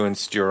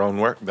influenced your own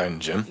work then,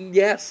 Jim.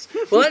 Yes.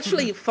 Well,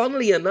 actually,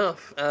 funnily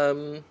enough,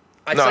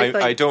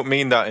 I don't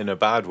mean that in a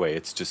bad way.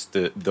 It's just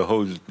the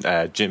whole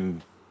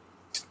Jim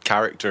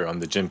character on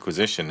the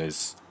Jimquisition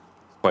is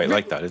quite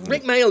like that, isn't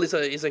Rick it? Mayall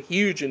is a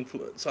huge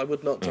influence. I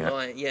would not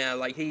deny it. Yeah,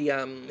 like he,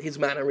 his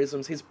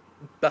mannerisms, his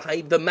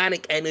the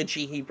manic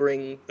energy he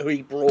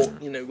brought,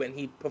 when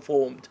he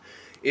performed,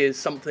 is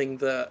something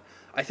that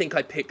I think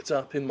I picked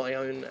up in my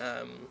own,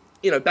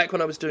 back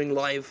when I was doing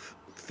live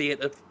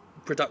theatre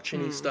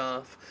production-y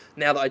stuff,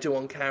 now that I do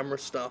on-camera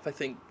stuff, I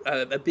think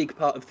a big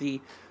part of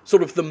the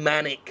sort of the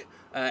manic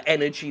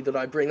energy that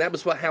I bring, that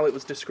was how it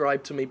was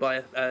described to me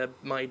by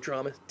my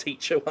drama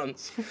teacher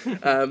once.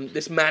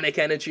 This manic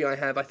energy I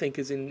have, I think,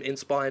 is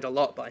inspired a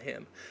lot by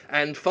him.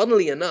 And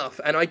funnily enough,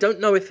 and I don't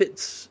know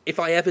if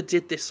I ever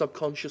did this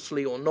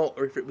subconsciously or not,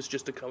 or if it was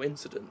just a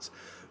coincidence,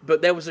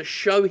 but there was a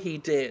show he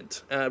did,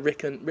 Rick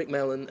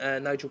Mayall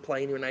and Nigel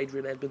Planer and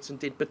Adrian Edmondson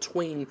did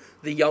between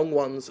The Young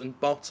Ones and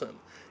Bottom.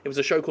 It was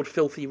a show called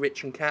Filthy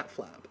Rich and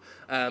Catflap,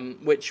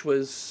 which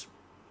was...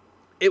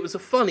 It was a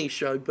funny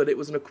show, but it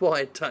was an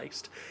acquired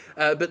taste.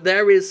 But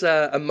there is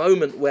a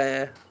moment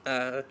where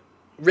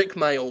Rick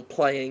Mayall,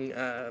 playing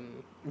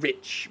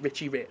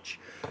Richie Rich,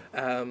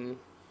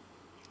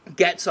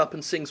 gets up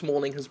and sings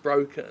 "Morning Has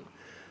Broken,"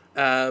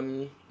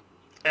 and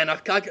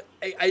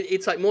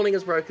it's like "Morning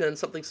has broken,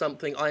 something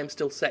something. I am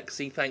still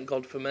sexy, thank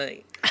God for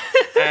me,"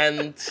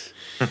 and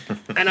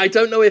I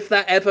don't know if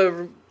that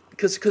ever.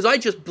 Because I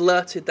just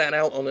blurted that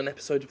out on an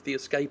episode of The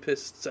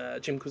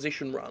Escapists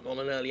Jimquisition run, on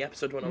an early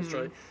episode when I was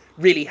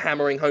really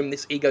hammering home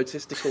this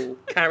egotistical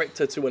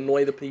character to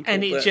annoy the people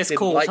and it that just didn't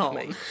caught like on.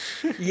 me.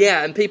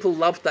 Yeah, and people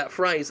loved that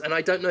phrase, and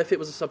I don't know if it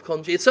was a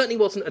subconscious... It certainly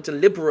wasn't a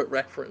deliberate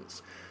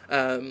reference,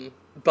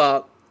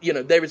 but,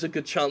 there is a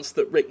good chance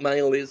that Rick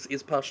Mayall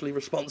is partially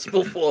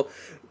responsible for,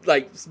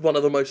 one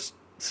of the most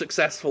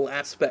successful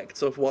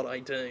aspects of what I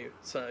do.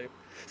 So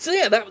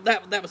yeah,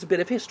 that was a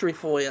bit of history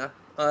for you.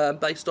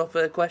 Based off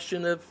a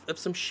question of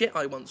some shit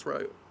I once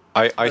wrote.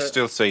 I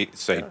still say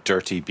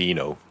Dirty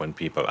Beano when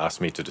people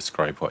ask me to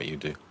describe what you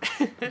do.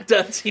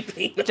 Dirty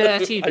Beano.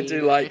 Dirty I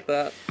do Beano. like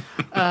that.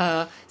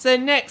 So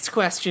next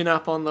question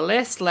up on the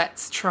list,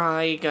 let's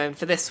try going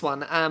for this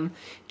one.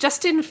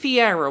 Justin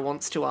Fiera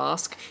wants to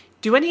ask,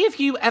 do any of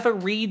you ever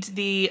read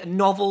the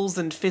novels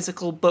and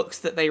physical books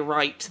that they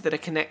write that are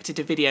connected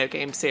to video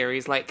game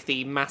series, like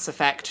the Mass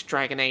Effect,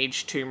 Dragon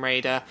Age, Tomb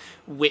Raider,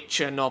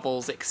 Witcher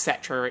novels,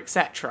 etc.,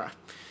 etc.?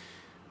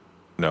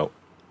 No.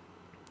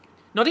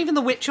 Not even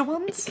the Witcher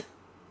ones?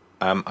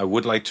 I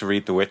would like to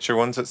read the Witcher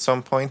ones at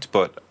some point,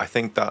 but I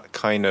think that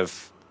kind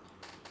of...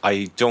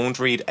 I don't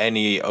read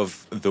any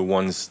of the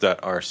ones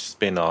that are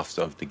spin-offs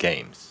of the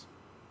games.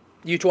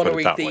 You'd want to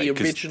read the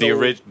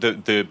original...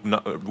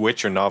 The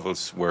Witcher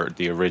novels were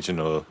the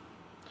original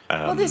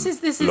well, this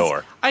is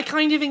lore. I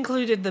kind of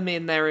included them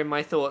in there in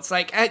my thoughts.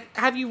 Like,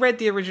 have you read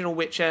the original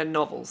Witcher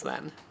novels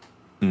then?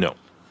 No.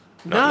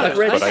 No, I've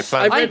read I'd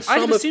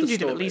some of the assumed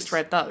you'd have at stories. least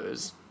read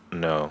those.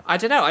 No. I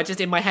don't know, I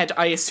just, in my head,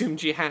 I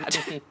assumed you had.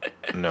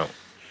 No.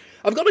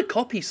 I've got a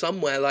copy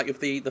somewhere, of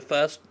the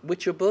first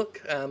Witcher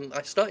book.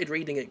 I started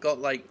reading it, got,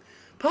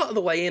 part of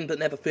the way in, but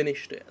never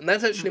finished it. And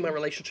that's actually my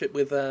relationship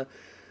with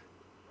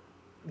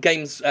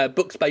games,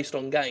 books based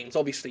on games.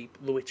 Obviously,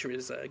 The Witcher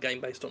is a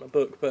game based on a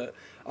book, but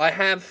I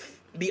have...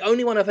 The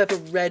only one I've ever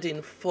read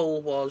in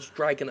full was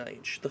Dragon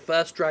Age. The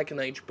first Dragon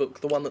Age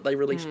book, the one that they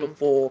released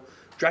before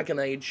Dragon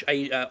Age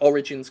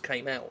Origins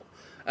came out.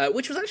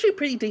 Which was actually a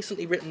pretty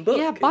decently written book.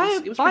 Yeah, it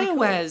was pretty cool.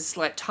 BioWare's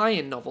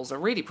tie-in novels are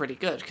really pretty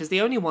good, because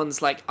the only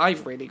ones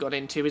I've really got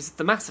into is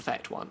the Mass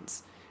Effect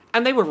ones,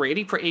 and they were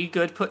really pretty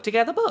good put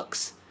together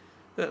books.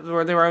 There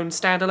were their own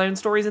standalone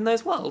stories in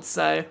those worlds.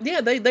 So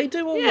yeah, they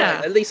do all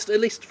right. At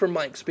least from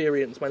my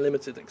experience, my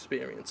limited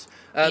experience.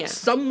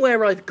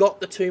 Somewhere I've got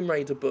the Tomb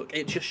Raider book.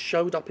 It just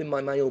showed up in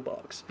my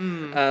mailbox.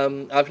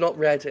 I've not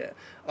read it.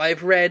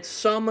 I've read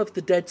some of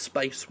the Dead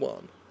Space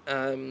one.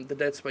 The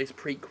Dead Space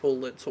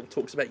prequel that sort of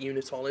talks about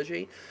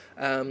unitology.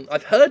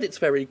 I've heard it's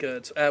very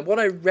good. What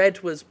I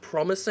read was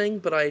promising,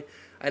 but I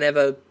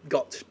never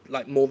got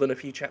more than a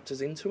few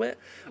chapters into it.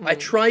 I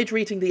tried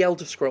reading the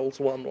Elder Scrolls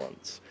one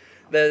once.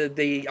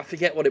 I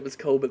forget what it was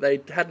called, but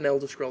they had an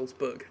Elder Scrolls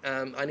book.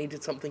 I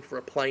needed something for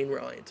a plane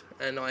ride,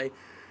 and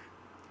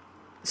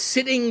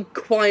sitting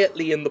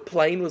quietly in the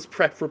plane was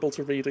preferable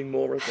to reading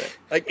more of it.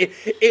 Like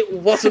it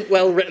wasn't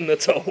well written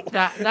at all.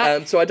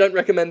 So I don't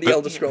recommend the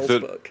Elder Scrolls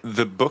book.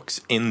 The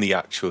books in the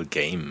actual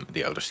game,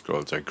 the Elder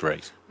Scrolls, are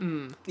great.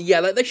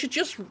 Yeah, like they should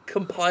just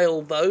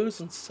compile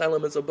those and sell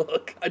them as a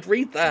book. I'd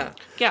read that.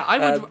 Yeah,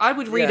 I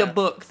would read a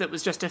book that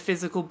was just a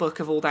physical book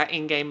of all that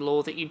in-game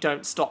lore that you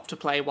don't stop to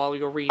play while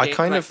you're reading,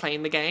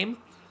 playing the game.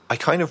 I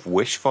kind of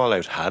wish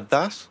Fallout had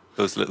that.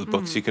 Those little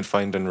books you can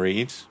find and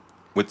read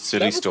with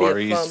silly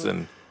stories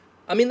and.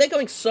 I mean, they're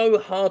going so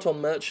hard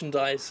on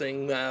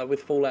merchandising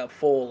with Fallout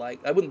 4. Like,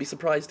 I wouldn't be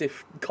surprised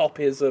if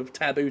copies of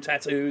Taboo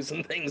tattoos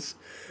and things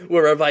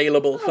were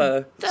available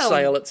for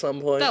sale at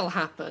some point. They'll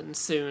happen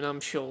soon, I'm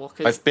sure.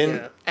 I've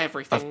been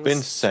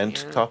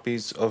sent Yeah.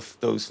 copies of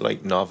those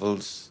like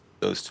novels,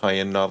 those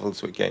tie-in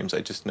novels with games.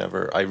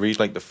 I read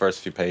like the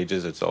first few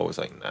pages. It's always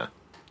like, nah.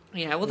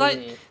 Yeah, well,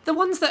 the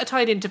ones that are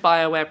tied into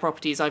BioWare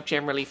properties I've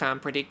generally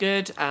found pretty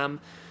good.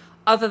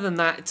 Other than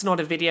that, it's not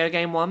a video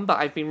game one, but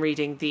I've been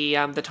reading the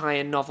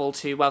tie-in novel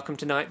to Welcome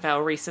to Night Vale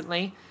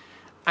recently,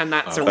 and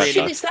that's a really...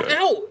 Shit, is that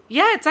out?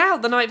 Yeah, it's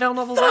out. The Night Vale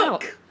novel's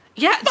out. Fuck!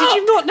 Yeah, Fuck! Did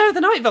you not know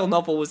the Night Vale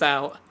novel was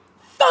out?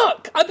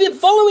 Fuck! I've been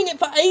following it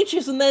for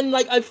ages, and then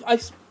like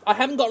I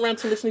haven't got around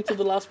to listening to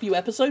the last few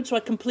episodes, so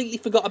I completely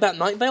forgot about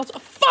Night Vale. Oh,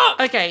 fuck!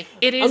 Okay,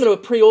 it is... I'm going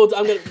to pre-order.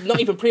 I'm going to not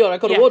even pre-order.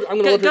 I've got to order.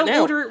 I'm going to order it now.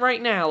 Don't order it right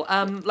now.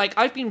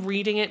 I've been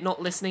reading it, not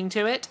listening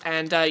to it,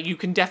 and you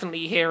can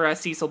definitely hear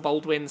Cecil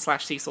Baldwin /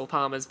 Cecil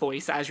Palmer's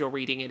voice as you're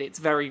reading it. It's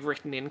very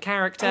written in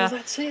character. Oh,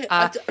 that's it.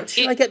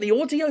 Should I get the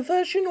audio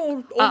version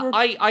or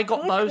I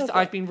got both. hardcover?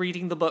 I've been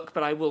reading the book,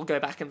 but I will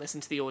go back and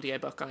listen to the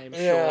audiobook, I am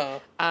Yeah.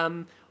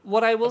 sure.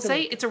 What I will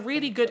say, it's a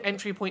really good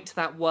entry point to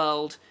that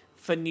world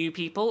for new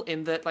people,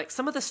 in that like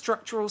some of the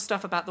structural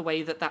stuff about the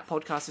way that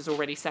podcast is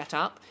already set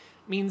up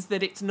means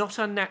that it's not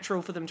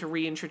unnatural for them to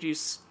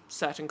reintroduce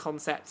certain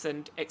concepts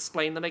and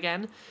explain them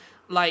again.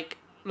 Like,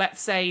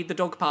 let's say the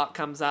dog park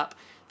comes up,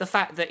 the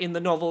fact that in the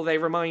novel they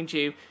remind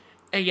you,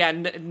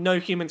 no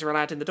humans are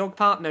allowed in the dog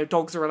park, no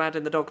dogs are allowed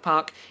in the dog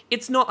park.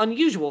 It's not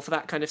unusual for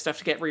that kind of stuff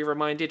to get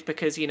re-reminded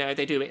because,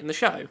 they do it in the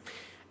show.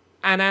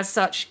 And as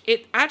such,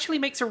 it actually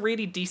makes a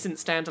really decent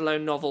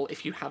standalone novel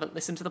if you haven't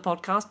listened to the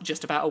podcast,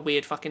 just about a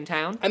weird fucking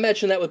town. I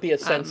imagine that would be a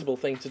sensible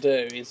thing to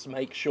do, is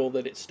make sure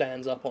that it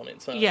stands up on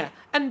its own. Yeah,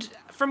 and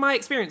from my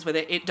experience with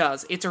it, it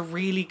does. It's a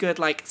really good,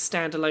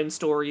 standalone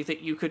story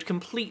that you could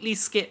completely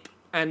skip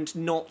and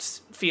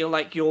not feel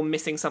like you're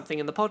missing something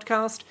in the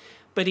podcast,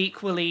 but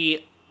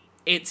equally,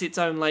 it's its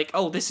own,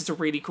 this is a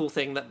really cool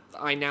thing that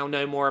I now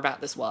know more about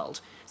this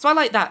world. So I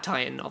like that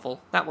tie-in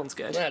novel. That one's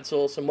good. That's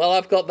awesome. Well,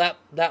 I've got that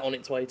on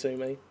its way to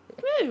me.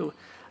 Woo!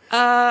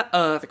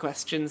 Other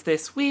questions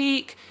this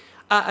week.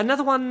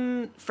 Another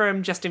one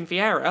from Justin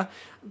Fiera.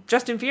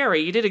 Justin Fiera,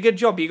 you did a good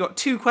job. You got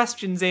 2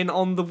 questions in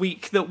on the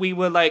week that we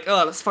were like,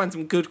 let's find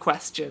some good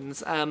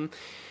questions.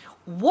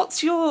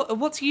 What's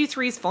you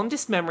three's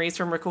fondest memories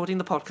from recording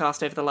the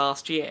podcast over the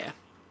last year?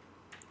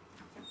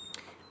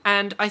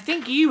 And I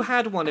think you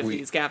had one of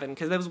these, Gavin,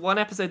 because there was one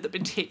episode that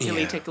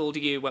particularly tickled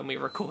you when we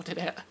recorded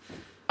it.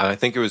 And I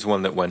think it was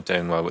one that went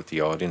down well with the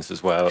audience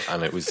as well.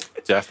 And it was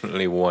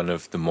definitely one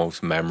of the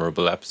most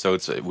memorable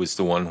episodes. It was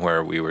the one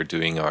where we were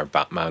doing our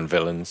Batman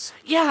villains.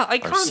 Yeah,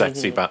 our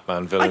sexy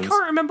Batman villains. I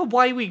can't remember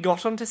why we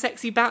got onto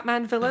sexy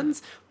Batman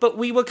villains, but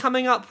we were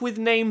coming up with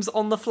names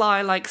on the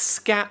fly like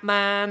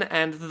Scatman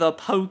and the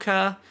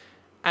Poker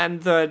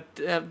and the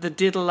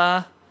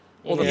Diddler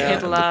or the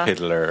Piddler. The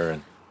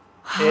Piddler.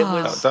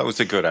 And that was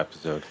a good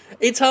episode.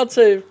 It's hard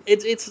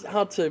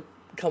to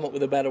come up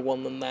with a better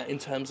one than that in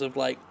terms of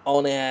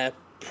on air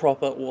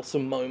proper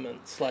awesome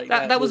moments.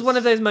 That was one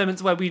of those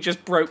moments where we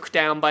just broke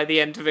down by the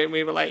end of it and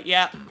we were like,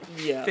 yeah,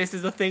 this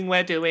is the thing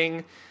we're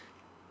doing,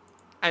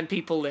 and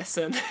people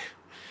listen.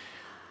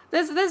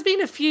 There's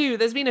been a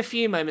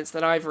few moments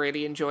that I've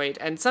really enjoyed,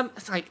 and some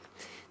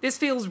this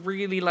feels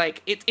really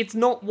it's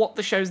not what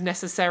the show's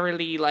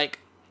necessarily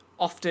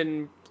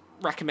often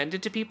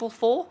recommended to people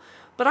for,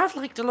 but I've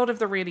liked a lot of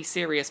the really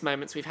serious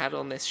moments we've had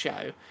on this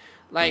show.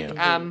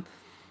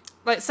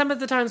 Some of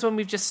the times when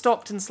we've just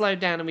stopped and slowed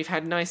down and we've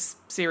had nice,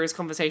 serious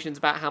conversations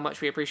about how much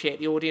we appreciate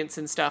the audience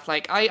and stuff.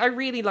 I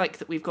really like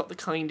that we've got the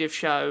kind of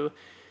show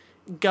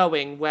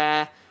going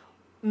where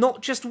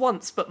not just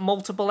once, but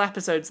multiple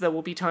episodes, there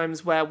will be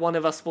times where one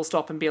of us will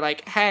stop and be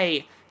like,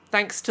 hey,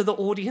 thanks to the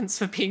audience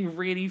for being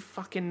really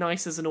fucking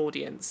nice as an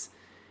audience.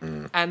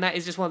 And that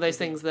is just one of those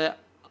things that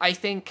I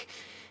think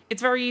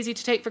it's very easy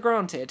to take for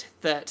granted,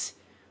 that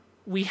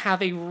we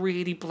have a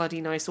really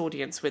bloody nice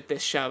audience with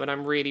this show, and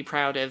I'm really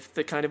proud of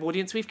the kind of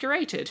audience we've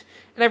curated.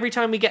 And every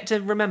time we get to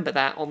remember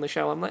that on the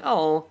show, I'm like,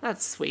 oh,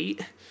 that's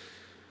sweet.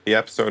 The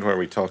episode where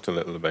we talked a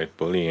little about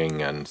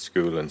bullying and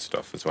school and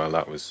stuff as well,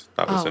 that was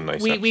a nice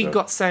episode. We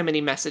got so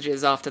many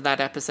messages after that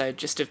episode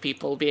just of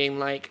people being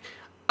like,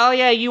 oh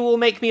yeah, you all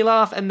make me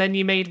laugh, and then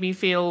you made me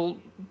feel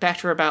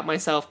better about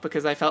myself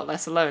because I felt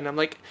less alone. I'm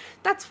like,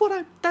 that's what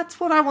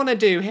I want to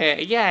do here.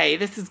 Yay,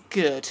 this is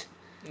good.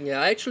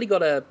 Yeah, I actually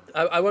got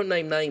I won't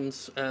name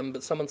names,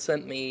 but someone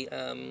sent me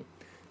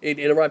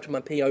It arrived in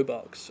my PO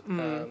box.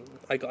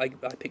 I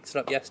picked it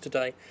up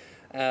yesterday.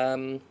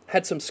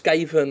 Had some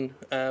Skaven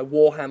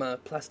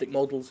Warhammer plastic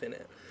models in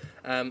it,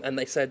 and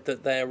they said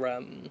that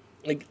they're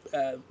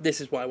this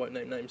is why I won't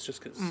name names,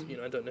 just because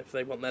I don't know if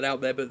they want that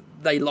out there, but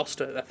they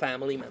lost a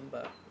family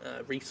member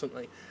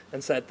recently,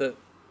 and said that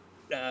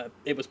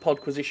it was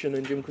Podquisition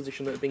and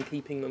Jimquisition that had been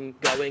keeping them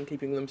going,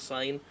 keeping them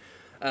sane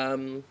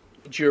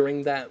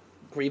during that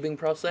grieving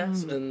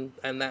process, and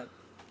that.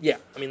 Yeah,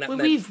 I mean that. Well,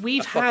 meant we've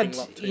a fucking had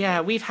lot to me.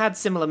 we've had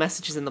similar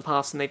messages in the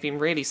past, and they've been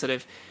really sort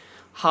of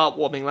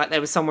heartwarming. Like there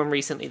was someone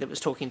recently that was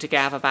talking to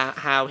Gav about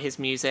how his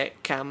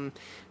music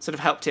sort of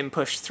helped him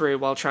push through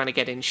while trying to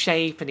get in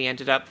shape, and he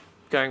ended up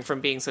going from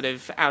being sort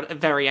of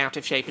very out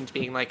of shape into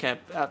being like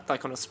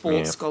like on a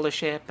sports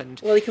scholarship. And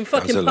Well, he can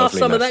fucking a pass lovely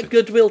some of that message.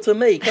 goodwill to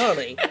me, can't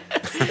he?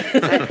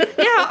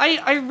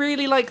 I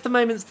really like the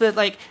moments that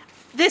like.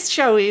 This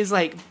show is,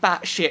 like,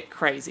 batshit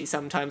crazy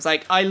sometimes.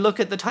 Like, I look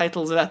at the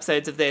titles of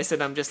episodes of this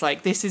and I'm just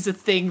like, this is a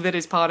thing that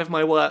is part of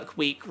my work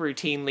week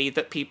routinely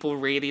that people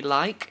really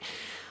like.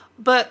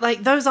 But,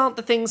 like, those aren't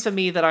the things for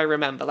me that I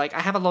remember. Like, I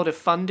have a lot of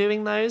fun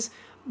doing those,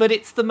 but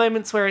it's the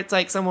moments where it's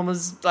like someone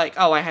was like,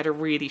 oh, I had a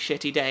really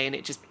shitty day, and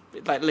it just,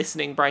 like,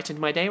 listening brightened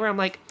my day, where I'm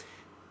like,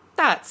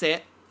 that's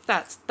it.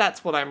 That's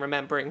what I'm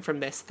remembering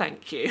from this.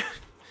 Thank you.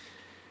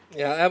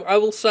 Yeah, I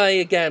will say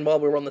again, while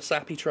we're on the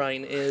sappy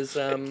train, is...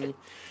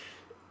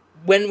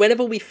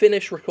 Whenever we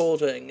finish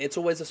recording, it's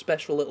always a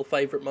special little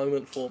favourite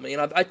moment for me.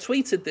 And I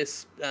tweeted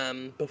this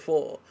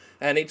before,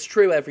 and it's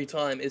true every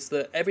time, is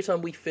that every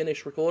time we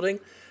finish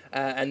recording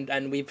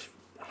and we've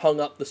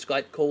hung up the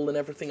Skype call and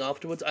everything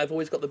afterwards, I've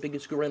always got the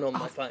biggest grin on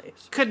my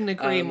face. Couldn't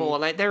agree more.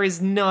 Like, there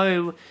is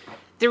no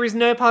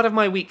part of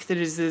my week that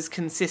is as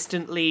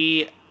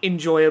consistently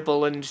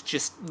enjoyable and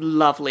just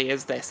lovely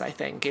as this, I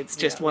think. It's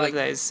just one of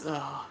those...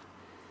 Oh.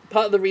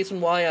 Part of the reason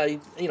why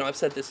I've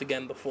said this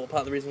again before,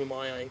 part of the reason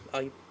why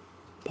I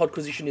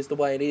Podquisition is the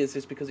way it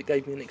is because it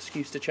gave me an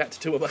excuse to chat to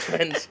two of my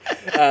friends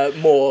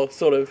more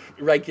sort of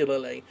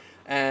regularly,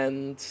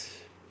 and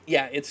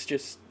yeah, it's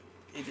just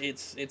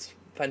it's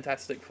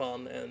fantastic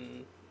fun,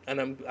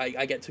 and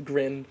I get to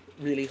grin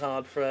really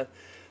hard for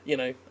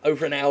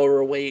over an hour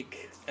a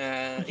week,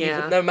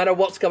 even, no matter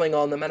what's going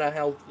on, no matter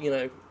how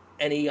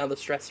any other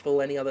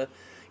stressful, any other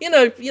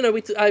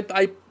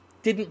I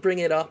didn't bring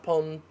it up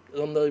on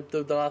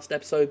the last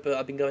episode, but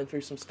I've been going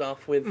through some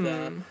stuff with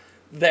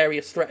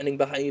various threatening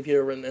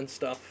behaviour and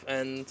stuff,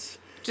 and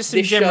just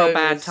some general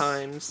bad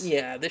times.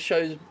 Yeah, this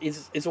show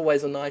is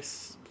always a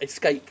nice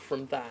escape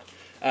from that.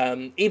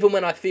 Even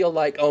when I feel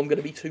like, I'm going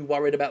to be too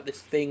worried about this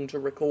thing to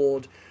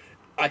record,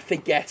 I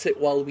forget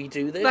it while we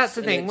do this. That's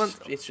the thing.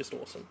 It's just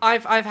awesome.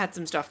 I've had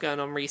some stuff going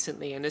on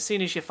recently, and as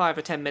soon as you're 5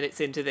 or 10 minutes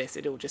into this,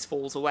 it all just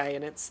falls away,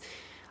 and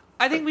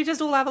I think we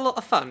just all have a lot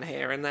of fun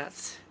here, and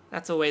that's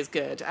always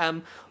good.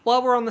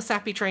 While we're on the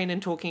sappy train and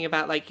talking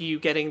about like you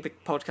getting the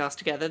podcast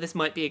together, this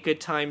might be a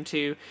good time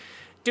to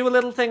do a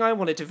little thing I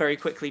wanted to very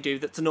quickly do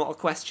that's not a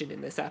question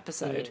in this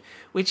episode,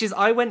 which is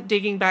I went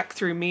digging back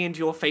through me and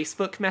your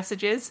Facebook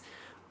messages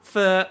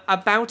for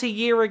about a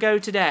year ago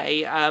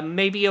today,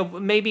 maybe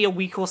a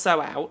week or so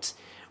out,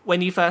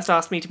 when you first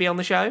asked me to be on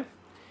the show.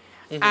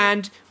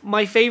 And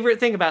my favourite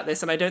thing about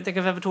this, and I don't think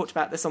I've ever talked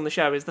about this on the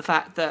show, is the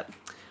fact that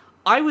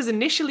I was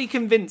initially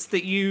convinced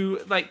that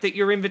that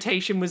your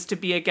invitation was to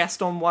be a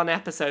guest on one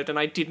episode, and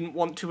I didn't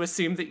want to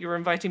assume that you were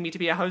inviting me to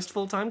be a host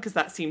full-time, because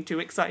that seemed too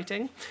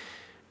exciting.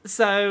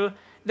 So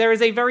there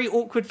is a very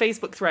awkward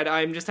Facebook thread,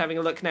 I'm just having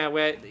a look now,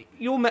 where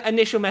your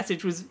initial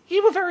message was,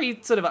 you were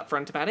very sort of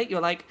upfront about it.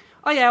 You're like,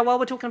 oh yeah, well,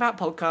 we're talking about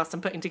podcasts.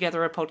 I'm putting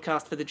together a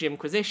podcast for the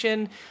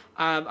Jimquisition.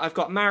 I've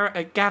got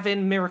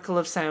Gavin, Miracle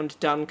of Sound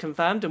done,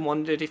 confirmed, and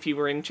wondered if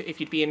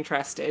you'd be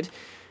interested.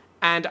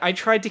 And I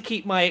tried to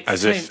keep my...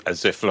 As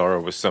if Laura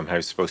was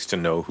somehow supposed to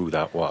know who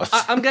that was.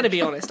 I'm going to be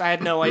honest, I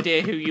had no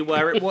idea who you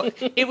were.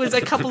 It was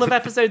a couple of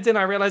episodes in,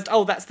 I realised,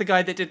 oh, that's the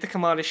guy that did the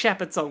Commander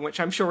Shepard song, which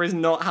I'm sure is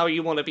not how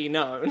you want to be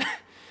known.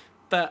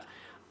 But,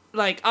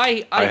 like,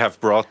 I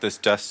have brought this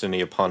destiny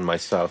upon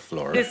myself,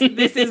 Laura. This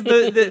is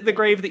the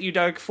grave that you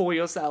dug for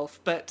yourself.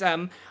 But,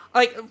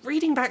 like,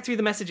 reading back through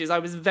the messages, I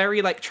was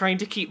very, like, trying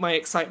to keep my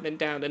excitement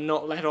down and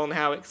not let on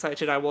how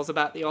excited I was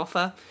about the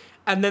offer.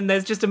 And then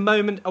there's just a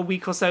moment a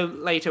week or so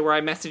later where I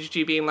messaged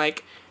you being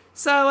like,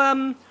 so,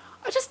 I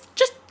just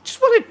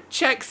want to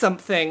check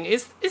something.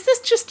 Is this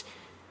just...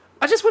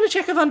 I just want to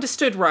check I've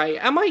understood right.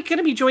 Am I going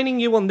to be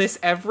joining you on this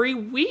every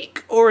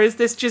week? Or is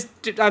this just...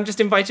 I'm just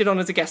invited on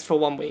as a guest for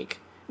 1 week?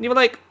 And you were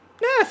like,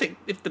 no, I think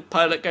if the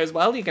pilot goes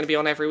well, you're going to be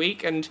on every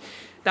week. And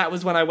that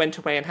was when I went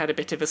away and had a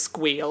bit of a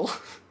squeal.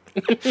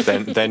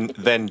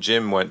 Then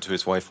Jim went to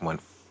his wife and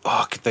went,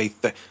 fuck, they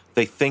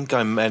think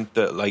I meant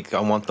that, like,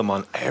 I want them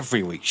on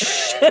every week.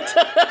 Shit.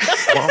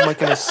 What am I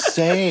going to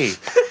say?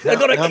 I'm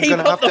going to keep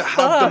have up the to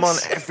have them on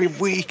fuss. every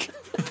week.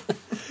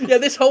 Yeah,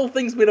 this whole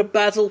thing's been a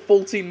Basil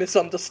Fawlty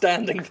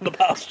misunderstanding for the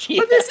past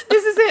year. But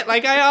this is it.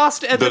 Like, I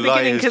asked at the lie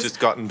beginning has because just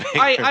gotten bigger,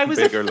 I was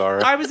bigger,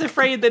 Laura. I was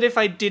afraid that if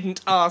I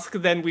didn't ask,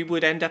 then we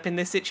would end up in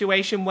this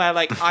situation where,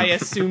 like, I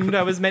assumed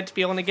I was meant to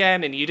be on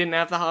again, and you didn't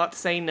have the heart to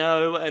say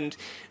no, and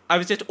I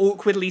was just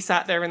awkwardly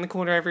sat there in the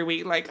corner every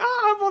week, like,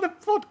 I'm on a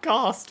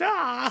podcast,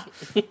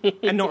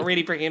 and not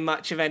really bringing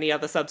much of any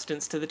other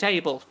substance to the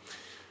table.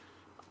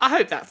 I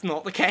hope that's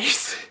not the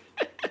case.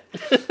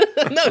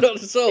 No,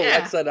 not at all. Yeah.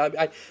 Like I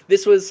said,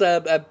 this was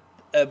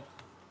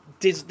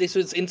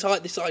this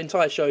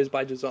entire show is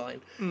by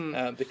design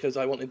because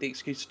I wanted the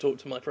excuse to talk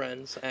to my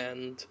friends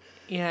and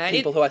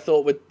people who I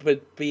thought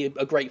would be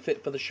a great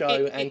fit for the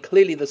show, and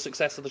clearly the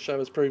success of the show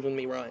has proven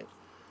me right.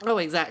 Oh,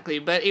 exactly.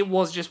 But it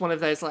was just one of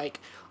those, like,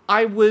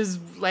 I was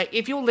like,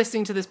 if you're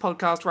listening to this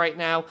podcast right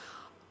now,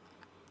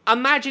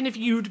 imagine if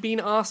you'd been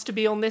asked to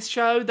be on this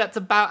show. That's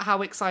about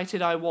how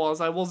excited I was.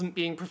 I wasn't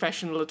being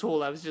professional at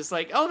all. I was just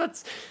like, oh,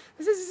 this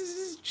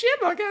is Jim.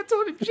 I get to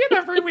talk to Jim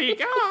every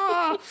week.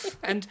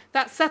 And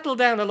that settled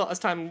down a lot as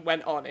time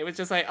went on. It was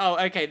just like, oh,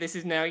 okay, this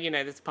is now,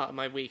 this is part of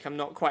my week. I'm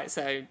not quite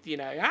so,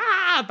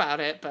 about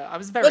it, but I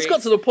was very... It's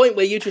got to the point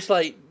where you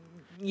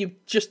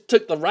just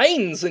took the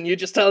reins and you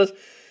just tell us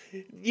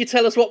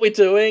what we're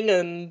doing,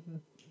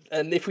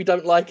 and if we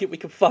don't like it, we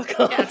can fuck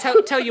off. Yeah,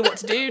 tell you what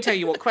to do, tell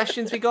you what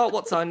questions we got,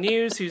 what's our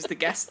news, who's the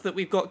guest that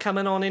we've got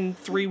coming on in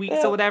 3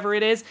 weeks or whatever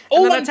it is, and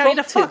all then I tell you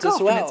to fuck as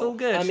off, well. and it's all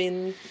good. I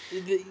mean,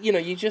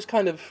 you just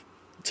kind of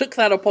took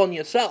that upon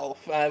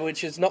yourself,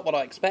 which is not what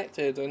I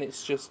expected, and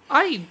it's just...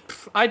 I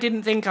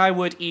didn't think I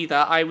would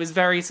either. I was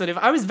very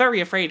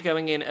afraid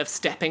going in of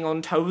stepping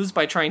on toes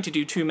by trying to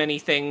do too many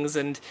things,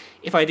 and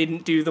if I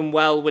didn't do them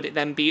well, would it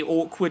then be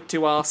awkward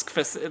to ask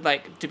for,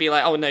 like, to be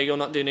like, oh no, you're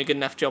not doing a good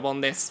enough job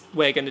on this,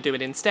 we're going to do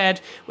it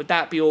instead? Would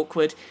that be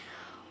awkward?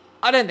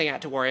 I don't think I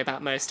had to worry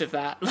about most of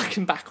that,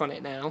 looking back on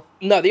it now.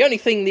 No, the only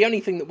thing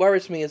that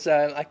worries me is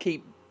I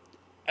keep,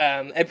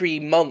 every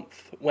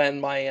month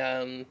when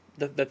my...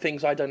 The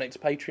things I donate to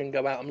Patreon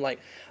go out, I'm like,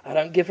 I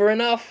don't give her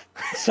enough,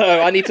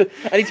 so I need to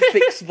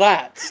fix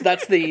that.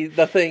 That's the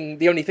thing.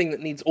 The only thing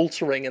that needs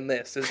altering in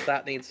this is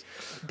that needs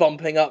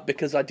bumping up,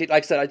 because I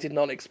did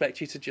not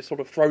expect you to just sort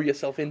of throw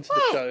yourself into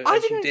the show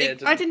as you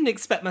did. I didn't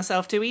expect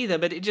myself to either,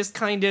 but it just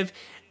kind of,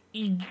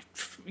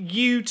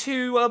 you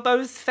two are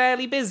both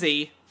fairly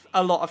busy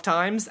a lot of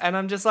times, and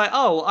I'm just like,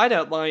 oh, I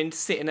don't mind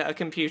sitting at a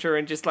computer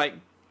and just like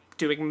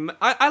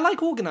I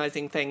like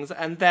organising things,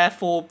 and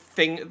therefore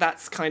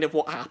that's kind of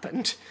what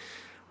happened.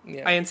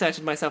 Yeah. I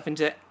inserted myself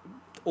into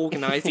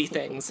organisy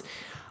things.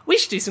 We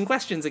should do some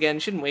questions again,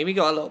 shouldn't we? We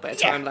got a little bit of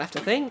time left,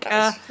 I think.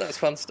 That's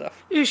fun stuff.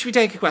 Who should we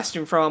take a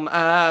question from?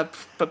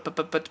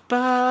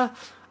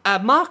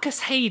 Marcus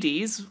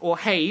Hades, or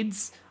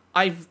Hades.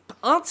 I've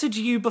answered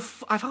you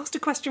I've asked a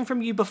question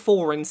from you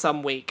before in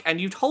some week,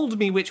 and you told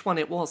me which one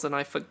it was, and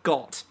I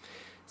forgot.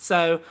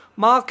 So,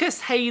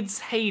 Marcus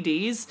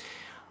Hades...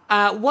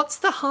 what's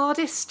the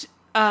hardest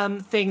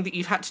thing that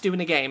you've had to do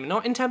in a game?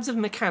 Not in terms of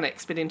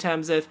mechanics, but in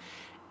terms of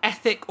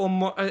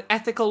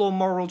ethical or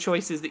moral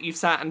choices that you've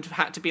sat and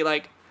had to be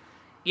like,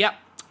 yep,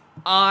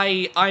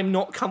 I'm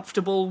not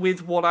comfortable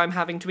with what I'm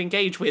having to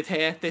engage with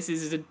here. This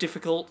is a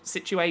difficult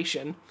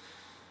situation.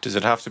 Does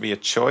it have to be a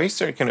choice,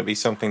 or can it be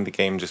something the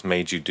game just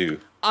made you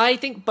do? I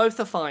think both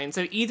are fine.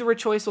 So either a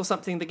choice or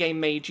something the game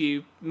made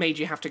you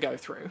have to go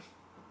through.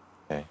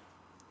 Okay.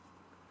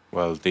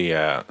 Well,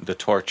 the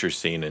torture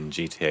scene in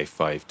GTA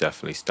 5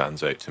 definitely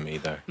stands out to me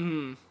there.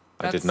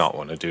 I did not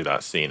want to do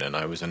that scene, and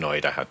I was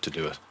annoyed I had to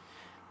do it.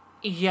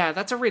 Yeah,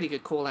 that's a really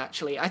good call,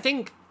 actually. I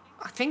think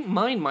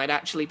mine might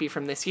actually be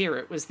from this year.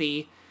 It was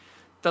the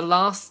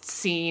last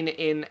scene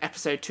in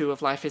episode 2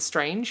 of Life is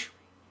Strange.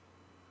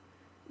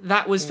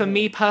 That was, for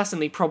me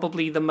personally,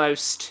 probably the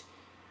most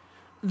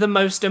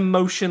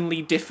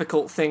emotionally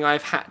difficult thing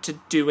I've had to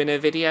do in a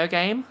video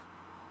game.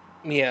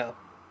 Yeah.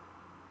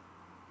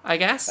 I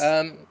guess.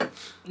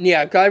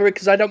 Yeah, Guy,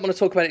 because I don't want to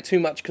talk about it too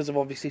much because of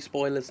obviously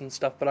spoilers and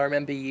stuff, but I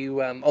remember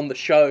you on the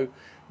show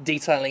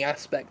detailing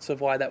aspects of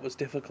why that was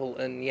difficult,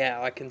 and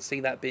yeah, I can see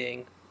that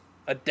being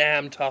a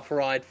damn tough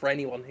ride for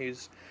anyone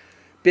who's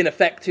been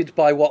affected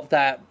by what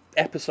that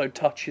episode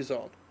touches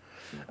on,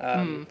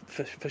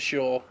 for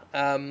sure.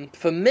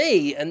 For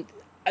me, and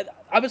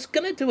I was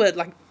going to do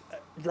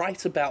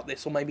write about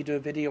this, or maybe do a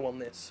video on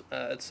this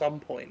at some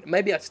point.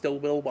 Maybe I still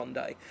will one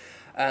day,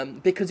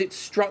 because it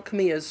struck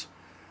me as...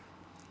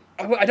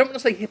 I don't want to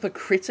say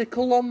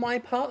hypocritical on my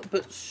part,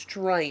 but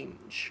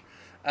strange.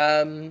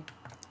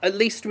 At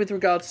least with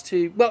regards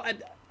to... Well,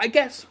 I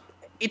guess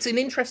it's an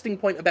interesting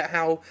point about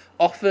how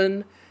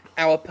often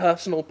our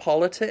personal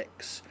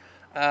politics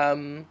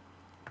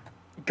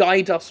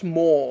guide us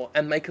more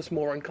and make us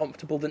more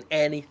uncomfortable than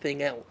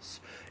anything else.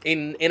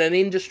 In an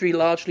industry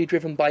largely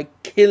driven by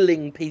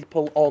killing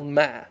people en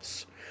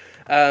masse,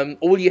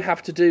 all you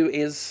have to do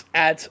is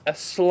add a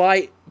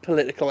slight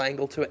political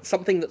angle to it,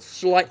 something that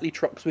slightly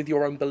trucks with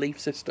your own belief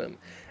system,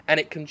 and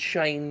it can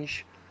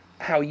change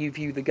how you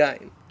view the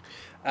game.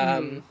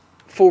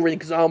 For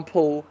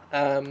example,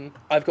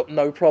 I've got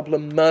no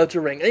problem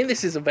murdering. I mean,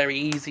 this is a very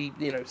easy,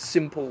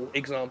 simple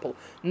example.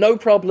 No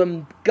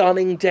problem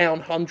gunning down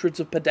hundreds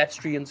of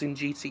pedestrians in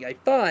GTA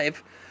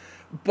 5,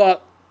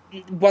 but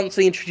once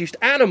they introduced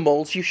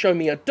animals, you show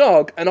me a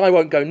dog, and I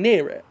won't go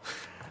near it.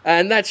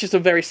 And that's just a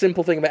very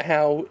simple thing about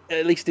how,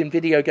 at least in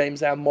video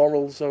games, our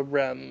morals are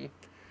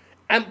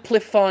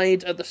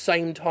amplified at the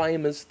same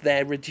time as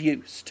they're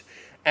reduced.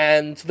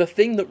 And the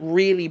thing that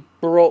really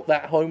brought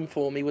that home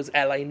for me was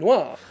L.A.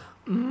 Noire.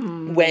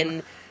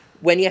 When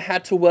you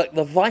had to work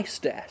the vice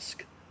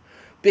desk,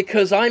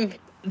 because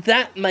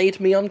that made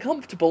me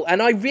uncomfortable,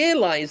 and I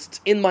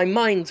realised in my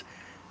mind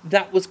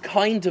that was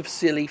kind of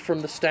silly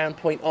from the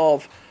standpoint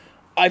of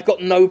I've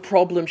got no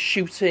problem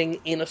shooting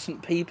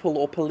innocent people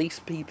or police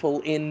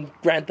people in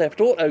Grand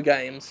Theft Auto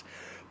games,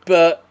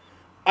 but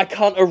I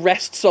can't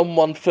arrest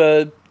someone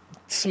for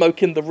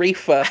smoking the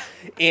reefer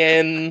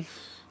in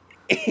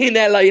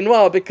LA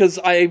Noire because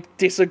I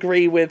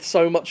disagree with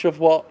so much of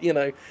what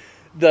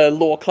the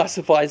law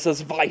classifies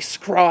as vice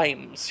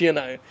crimes,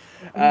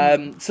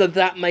 So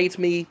that made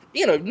me,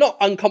 not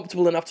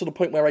uncomfortable enough to the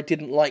point where I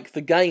didn't like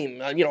the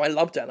game. I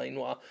loved L.A.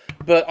 Noire,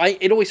 but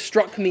it always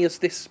struck me as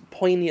this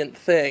poignant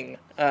thing,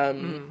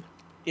 and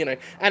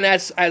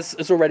as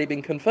has already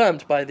been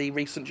confirmed by the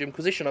recent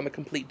Jimquisition, I'm a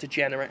complete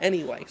degenerate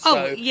anyway. So,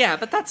 oh, yeah,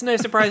 but that's no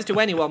surprise to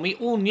anyone. We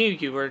all knew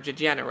you were a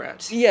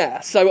degenerate.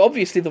 Yeah, so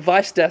obviously the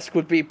vice desk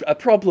would be a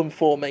problem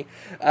for me.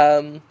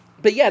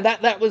 But yeah,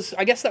 that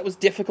was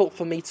difficult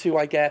for me to,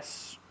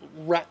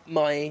 wrap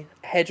my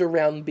head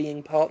around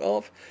being part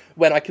of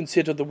when I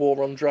consider the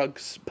war on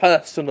drugs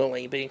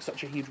personally being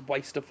such a huge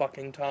waste of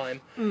fucking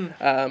time.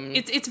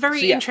 It's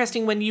very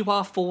interesting when you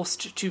are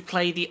forced to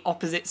play the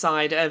opposite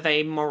side of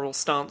a moral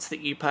stance that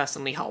you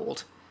personally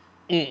hold.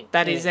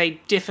 That is a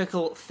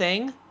difficult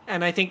thing,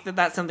 and I think that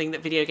that's something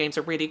that video games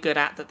are really good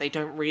at that they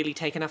don't really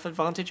take enough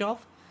advantage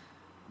of.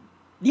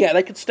 Yeah,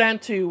 they could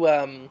stand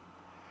to...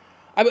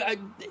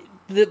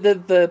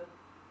 The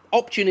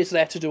option is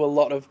there to do a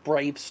lot of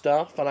brave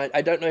stuff, and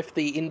I don't know if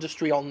the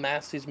industry en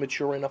masse is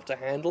mature enough to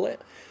handle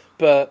it,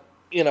 but,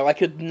 I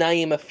could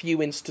name a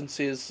few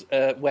instances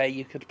where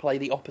you could play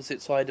the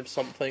opposite side of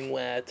something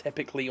where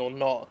typically you're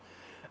not,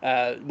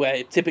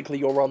 where typically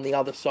you're on the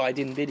other side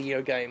in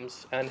video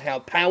games, and how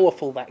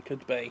powerful that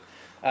could be.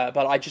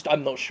 But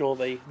I'm not sure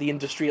the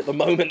industry at the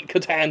moment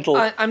could handle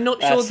I'm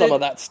not sure some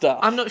of that stuff.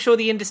 I'm not sure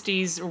the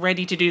industry's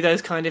ready to do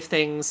those kind of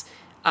things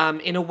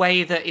in a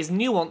way that is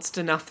nuanced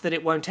enough that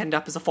it won't end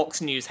up as a Fox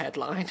News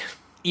headline.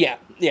 Yeah,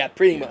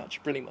 pretty much.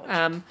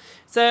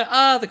 So,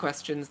 other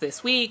questions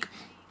this week.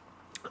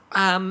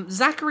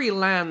 Zachary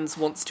Lands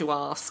wants to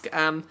ask,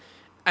 and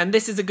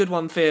this is a good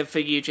one for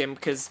you, Jim,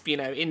 because,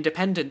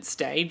 Independence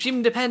Day,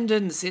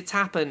 Jimdependence, it's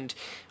happened,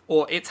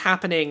 or it's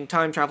happening,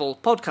 time travel,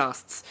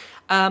 podcasts.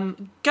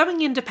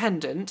 Going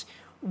independent,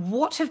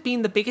 what have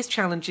been the biggest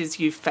challenges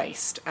you've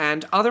faced?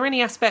 And are there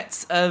any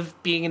aspects of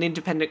being an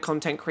independent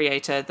content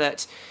creator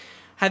that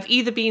have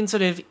either been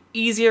sort of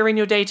easier in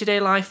your day-to-day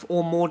life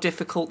or more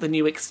difficult than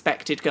you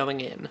expected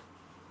going in?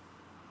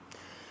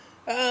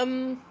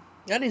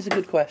 That is a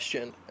good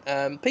question.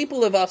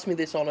 People have asked me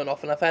this on and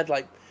off, and I've had,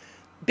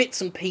 bits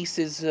and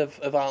pieces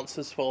of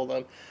answers for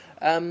them.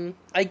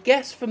 I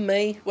guess for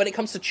me, when it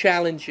comes to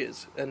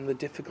challenges and the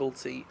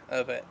difficulty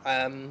of it,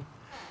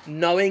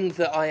 knowing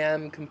that I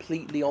am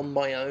completely on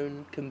my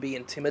own can be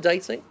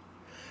intimidating.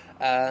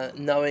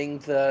 Knowing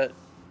that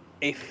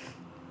if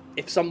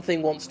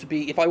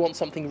I want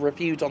something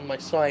reviewed on my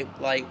site,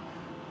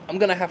 I'm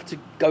going to have to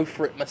go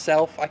for it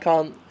myself. I've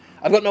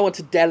got no one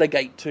to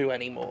delegate to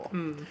anymore.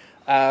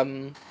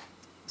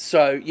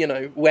 So,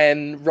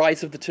 when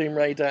Rise of the Tomb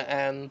Raider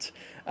and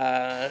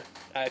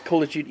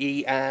Call of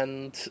Duty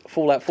and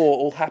Fallout 4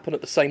 all happen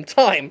at the same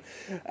time,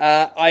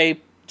 I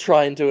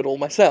try and do it all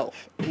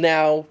myself.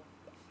 Now,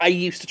 I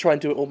used to try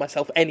and do it all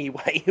myself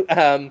anyway,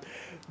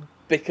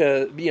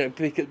 because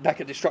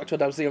back at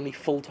Destructoid I was the only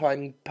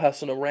full-time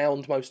person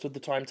around most of the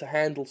time to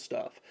handle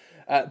stuff.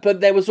 But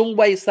there was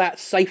always that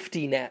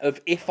safety net of,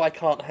 if I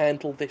can't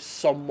handle this,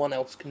 someone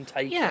else can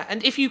take it. Yeah,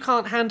 and if you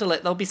can't handle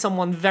it, there'll be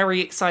someone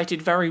very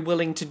excited, very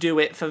willing to do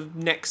it for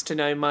next to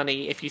no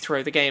money if you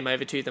throw the game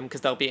over to them,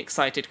 because they'll be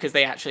excited because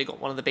they actually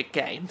got one of the big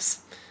games.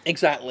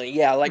 Exactly,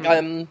 yeah.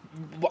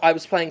 I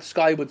was playing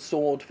Skyward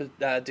Sword for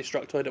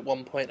Destructoid at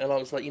one point, and I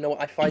was like, you know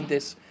what, I find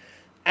this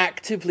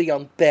actively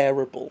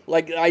unbearable.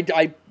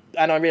 I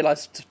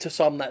realised to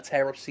some that's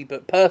heresy,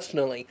 but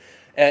personally,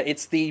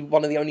 it's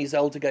one of the only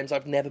Zelda games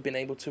I've never been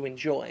able to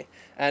enjoy,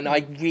 and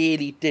I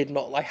really did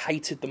not. I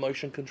hated the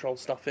motion control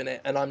stuff in it,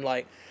 and I'm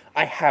like,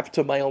 I have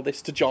to mail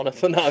this to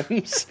Jonathan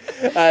Holmes.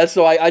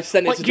 So I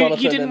sent it to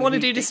Jonathan. You didn't want to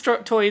do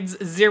Destructoid's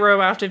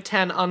 0 out of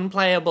 10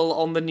 unplayable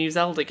on the new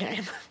Zelda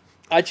game.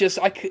 Some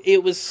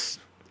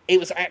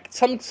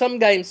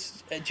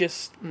games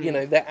just,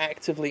 they're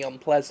actively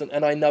unpleasant,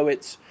 and I know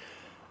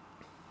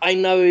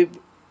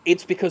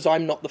it's because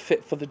I'm not the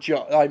fit for the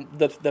job. I'm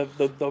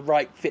the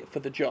right fit for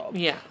the job.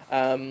 Yeah.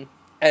 And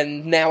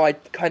now I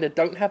kind of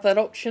don't have that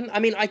option. I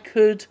mean, I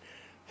could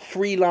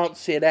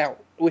freelance it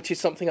out which is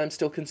something I'm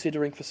still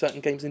considering for certain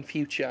games in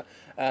future.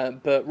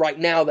 But right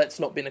now, that's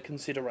not been a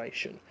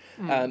consideration.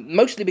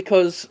 Mostly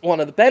because one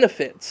of the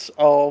benefits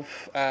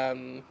of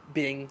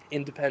being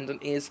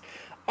independent is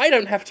I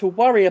don't have to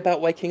worry about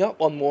waking up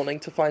one morning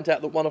to find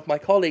out that one of my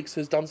colleagues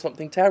has done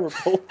something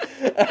terrible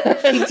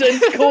and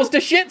caused a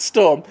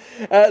shitstorm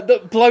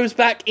that blows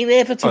back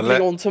inevitably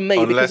onto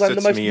me because I'm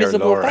the most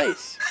visible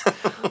face.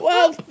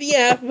 Well,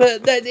 yeah,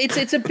 but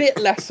it's a bit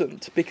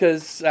lessened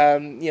because,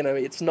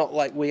 it's not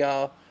like we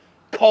are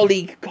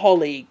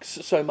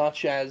colleagues so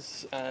much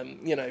as,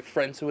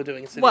 friends who are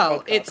doing a silly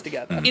podcast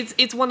together.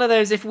 It's one of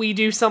those, if we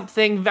do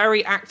something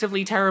very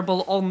actively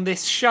terrible on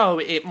this show,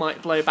 it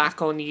might blow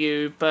back on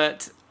you,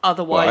 but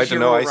otherwise I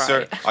don't know.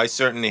 right. I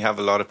certainly have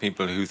a lot of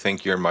people who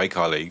think you're my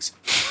colleagues.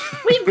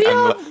 We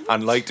are.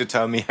 And like to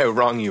tell me how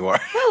wrong you are.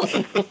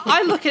 Well,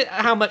 I look at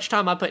how much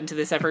time I put into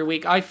this every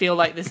week. I feel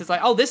like this is like,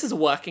 oh, this is a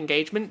work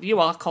engagement. You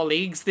are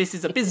colleagues. This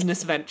is a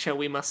business venture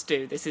we must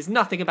do. This is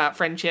nothing about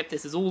friendship.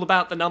 This is all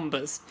about the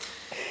numbers.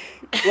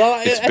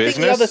 Well, it's I business.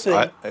 think the other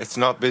thing, it's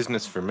not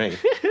business for me.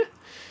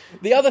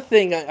 the other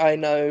thing I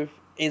know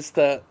is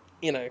that,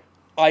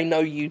 I know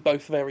you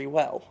both very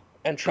well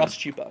and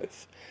trust you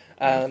both.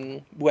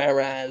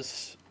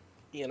 Whereas,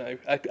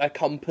 a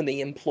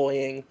company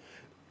employing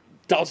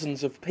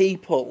dozens of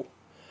people,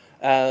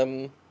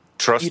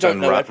 trust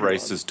and rat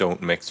races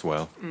don't mix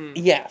well.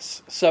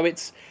 Yes, so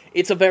it's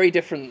a very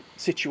different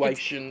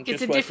situation.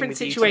 It's a different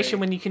situation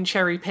when you can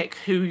cherry pick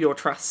who you're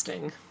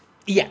trusting.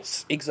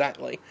 Yes,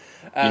 exactly.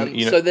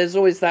 So there's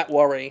always that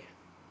worry,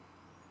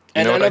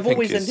 and I've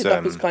always ended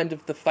up as kind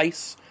of the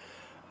face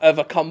of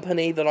a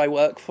company that I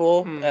work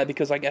for,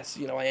 because I guess,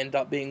 I end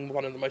up being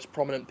one of the most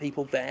prominent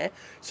people there.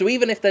 So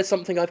even if there's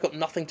something I've got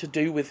nothing to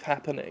do with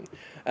happening,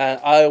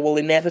 I will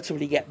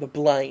inevitably get the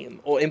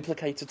blame or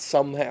implicated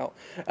somehow.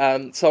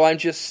 So I'm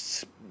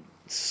just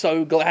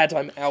so glad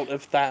I'm out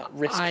of that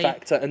risk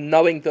factor, and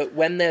knowing that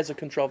when there's a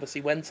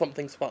controversy, when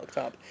something's fucked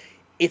up,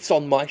 it's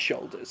on my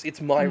shoulders. It's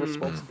my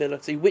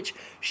responsibility, which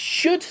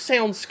should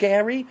sound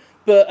scary,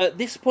 but at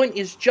this point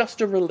is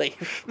just a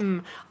relief.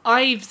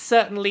 I've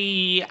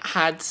certainly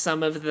had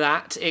some of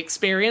that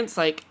experience.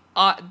 Like,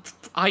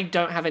 I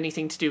don't have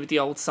anything to do with the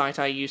old site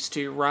I used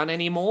to run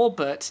anymore,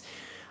 but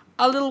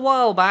a little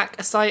while back,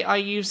 a site I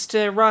used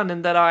to run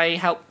and that I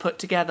helped put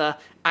together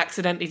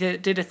accidentally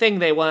did a thing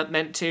they weren't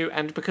meant to,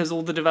 and because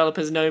all the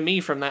developers know me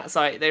from that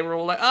site, they were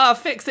all like,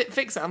 fix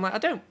it. I'm like, I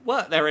don't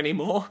work there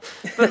anymore,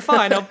 but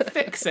fine, I'll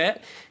fix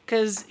it,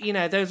 because,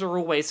 those are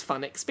always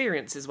fun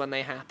experiences when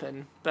they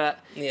happen. But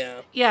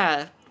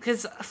yeah,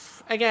 because,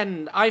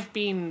 again, I've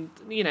been,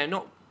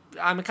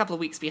 I'm a couple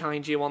of weeks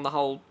behind you on the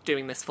whole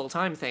doing this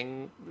full-time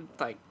thing,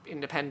 like,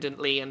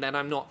 independently, and then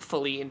I'm not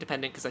fully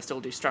independent because I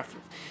still do stuff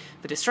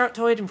for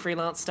Destructoid and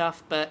freelance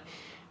stuff, but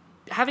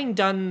having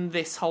done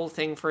this whole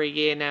thing for a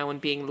year now and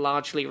being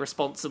largely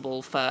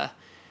responsible for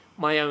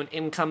my own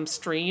income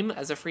stream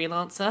as a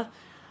freelancer,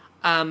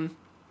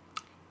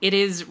 it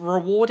is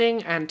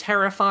rewarding and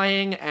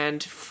terrifying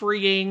and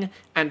freeing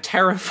and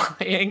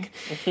terrifying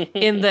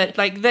in that,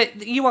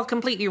 that you are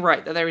completely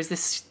right, that there is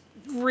this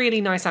really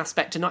nice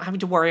aspect to not having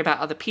to worry about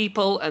other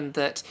people, and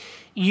that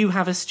you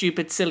have a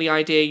stupid, silly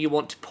idea you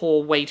want to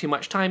pour way too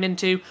much time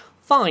into.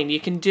 Fine, you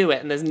can do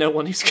it, and there's no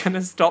one who's going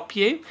to stop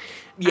you.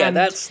 Yeah, and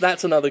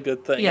that's another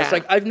good thing. Yeah. It's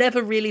like I've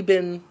never really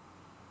been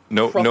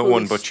no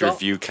one but stopped. Your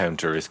view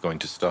counter is going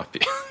to stop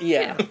you.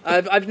 Yeah,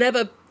 I've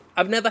never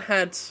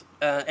had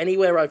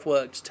anywhere I've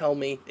worked tell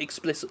me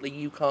explicitly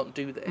you can't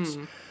do this,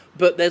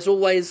 but there's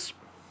always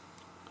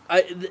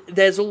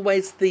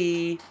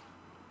the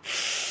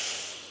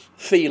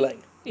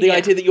feeling. The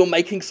idea that you're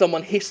making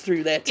someone hiss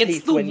through their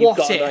teeth when you've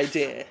got an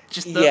idea.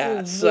 Just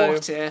the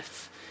what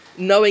if.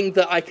 Knowing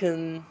that I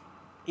can,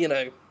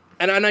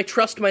 and I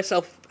trust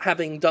myself,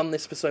 having done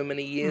this for so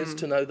many years,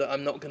 to know that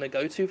I'm not going to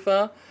go too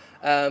far.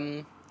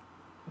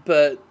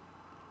 But,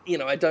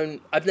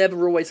 I've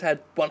never always had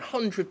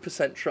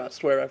 100%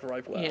 trust wherever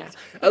I've worked. Yeah.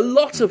 A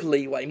lot of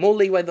leeway, more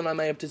leeway than I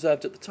may have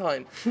deserved at the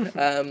time.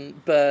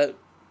 But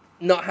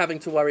not having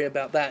to worry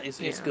about that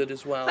is good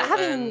as well.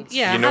 But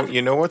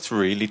you know what's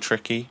really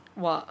tricky?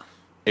 What?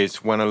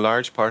 Is when a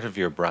large part of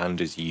your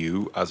brand is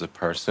you as a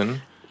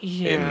person.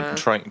 Yeah. In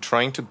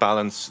trying to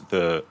balance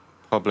the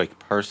public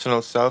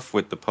personal self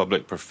with the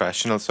public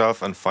professional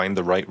self and find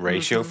the right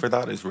ratio for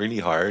that is really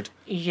hard.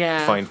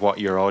 Yeah. Find what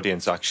your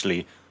audience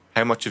actually,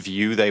 how much of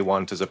you they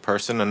want as a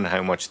person and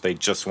how much they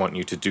just want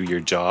you to do your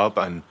job,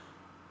 and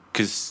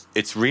because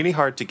it's really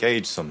hard to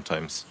gauge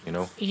sometimes,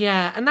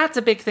 Yeah, and that's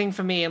a big thing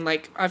for me, and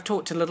I've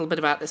talked a little bit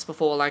about this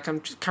before.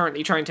 I'm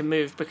currently trying to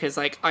move because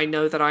I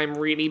know that I'm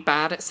really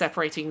bad at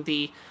separating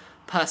the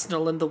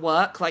personal and the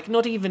work,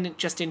 not even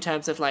just in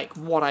terms of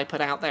what I put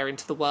out there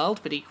into the world,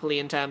 but equally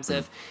in terms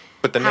of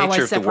but the how nature I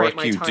of the separate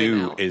work you my do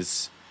time out.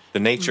 is the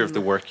nature of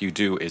the work you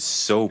do is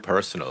so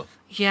personal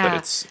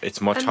that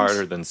it's much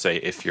harder than, say,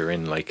 if you're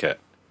in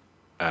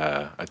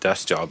a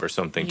desk job or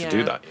something to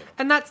do that.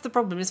 And that's the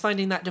problem, is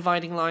finding that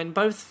dividing line,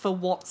 both for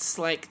what's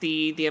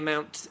the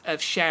amount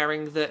of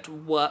sharing that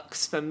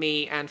works for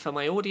me and for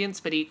my audience,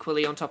 but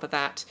equally on top of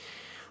that,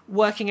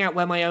 working out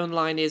where my own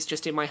line is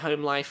just in my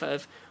home life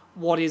of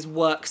what is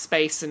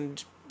workspace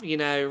and,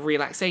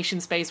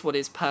 relaxation space, what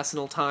is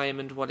personal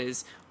time and what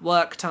is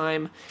work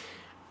time.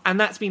 And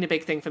that's been a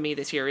big thing for me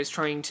this year, is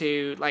trying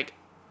to,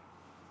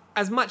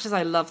 as much as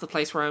I love the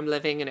place where I'm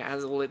living and it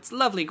has all its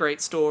lovely, great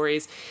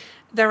stories,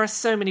 there are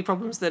so many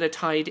problems that are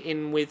tied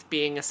in with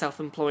being a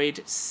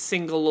self-employed,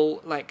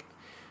 single,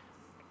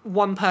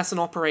 one-person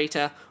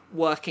operator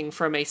working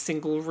from a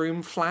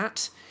single-room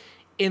flat,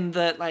 in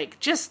that,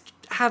 just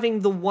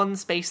having the one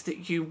space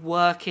that you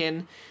work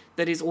in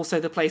that is also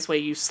the place where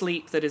you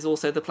sleep, that is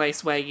also the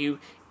place where you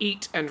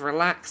eat and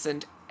relax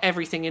and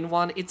everything in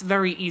one, it's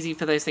very easy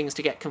for those things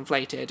to get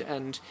conflated,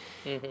 and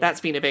that's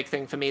been a big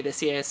thing for me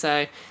this year.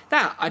 So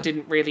that I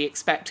didn't really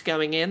expect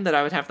going in, that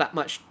I would have that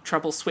much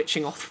trouble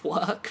switching off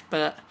work,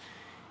 but,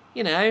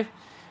 Well,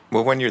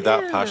 when you're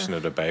that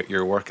passionate about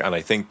your work, and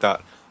I think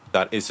that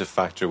is a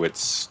factor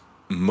with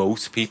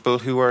most people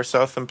who are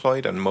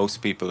self-employed and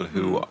most people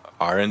who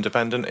are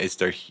independent, is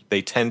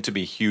they tend to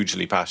be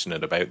hugely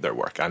passionate about their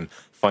work and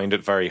find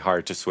it very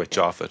hard to switch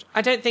off it.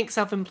 I don't think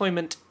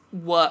self-employment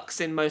works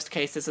in most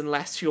cases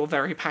unless you're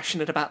very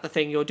passionate about the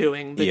thing you're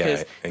doing,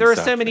 because there are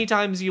so many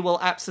times you will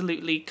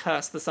absolutely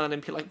curse the sun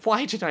and be like,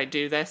 why did I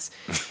do this?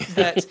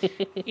 That,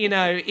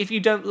 if you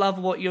don't love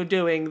what you're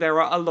doing,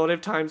 there are a lot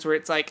of times where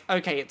it's like,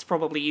 okay, it's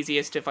probably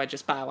easiest if I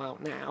just bow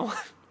out now.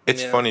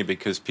 It's funny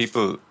because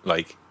people,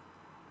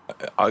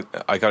 I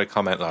got a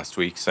comment last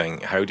week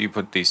saying, how do you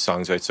put these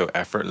songs out so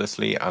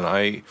effortlessly? And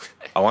I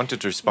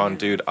wanted to respond,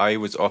 dude, I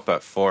was up at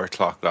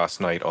 4:00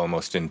 last night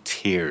almost in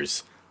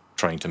tears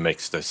trying to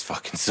mix this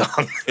fucking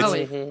song.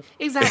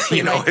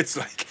 Exactly. It's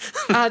like...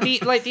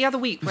 the other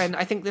week, when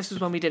I think this was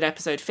when we did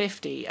episode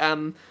 50,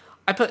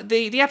 I put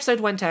the episode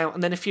went out,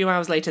 and then a few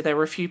hours later there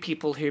were a few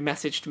people who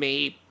messaged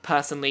me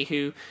personally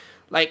who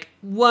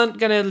weren't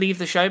gonna leave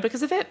the show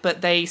because of it,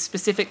 but they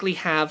specifically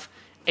have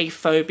a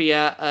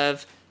phobia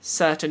of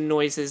certain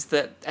noises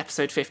that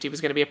episode 50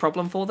 was going to be a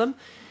problem for them.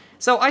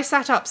 So I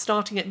sat up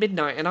starting at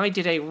midnight and I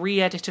did a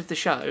re-edit of the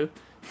show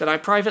that I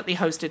privately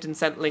hosted and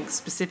sent links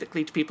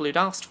specifically to people who'd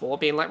asked for,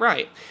 being like,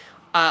 right,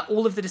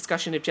 all of the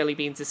discussion of jelly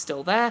beans is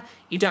still there.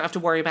 You don't have to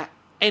worry about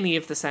any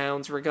of the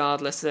sounds,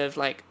 regardless of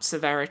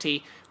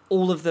severity.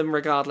 All of them,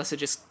 regardless, are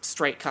just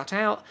straight cut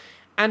out.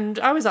 And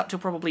I was up till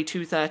probably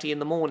 2:30 in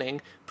the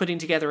morning putting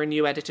together a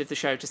new edit of the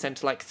show to send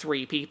to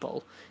 3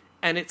 people.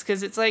 And it's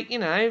because it's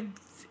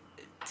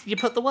you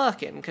put the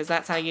work in, because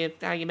that's how you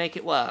make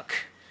it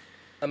work.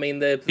 I mean,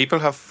 people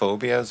have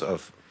phobias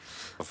of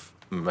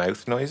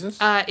mouth noises.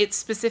 It's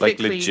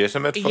specifically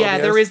legitimate phobias. Yeah,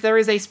 there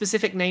is a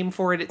specific name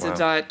for it. It's a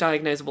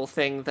diagnosable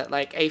thing, that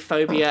a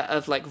phobia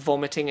of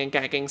vomiting and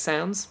gagging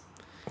sounds.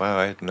 Wow,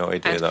 I had no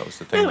idea that was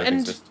the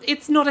thing.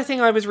 It's not a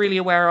thing I was really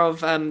aware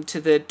of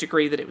to the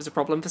degree that it was a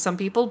problem for some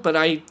people. But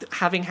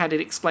having had it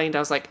explained, I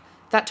was like,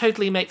 that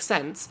totally makes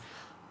sense.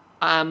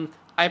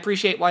 I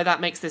appreciate why that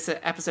makes this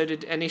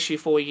episode an issue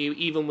for you,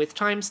 even with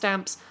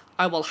timestamps.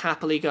 I will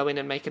happily go in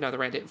and make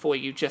another edit for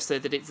you just so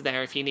that it's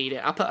there if you need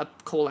it. I'll put a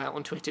call out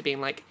on Twitter being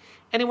like,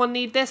 anyone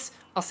need this?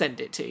 I'll send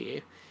it to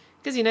you.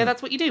 Because,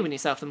 that's what you do when you're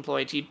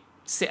self-employed. You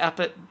sit up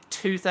at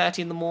 2:30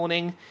 in the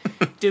morning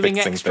doing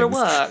extra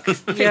work,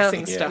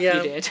 fixing stuff you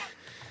did.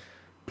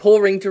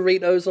 Pouring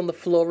Doritos on the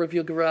floor of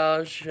your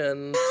garage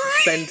and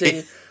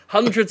spending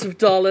hundreds of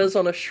dollars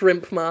on a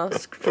shrimp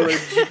mask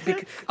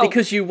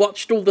because you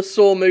watched all the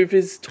Saw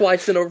movies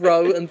twice in a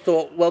row and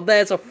thought, well,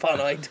 there's a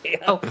fun idea.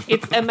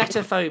 It's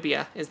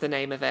emetophobia is the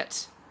name of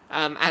it.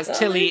 As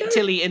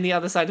Tilly in the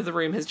other side of the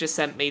room has just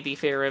sent me the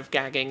fear of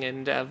gagging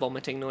and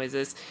vomiting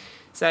noises.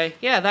 So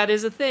yeah, that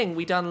is a thing.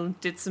 We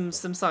did some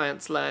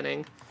science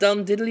learning.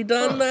 Done diddly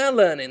done. Our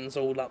learning's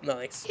all up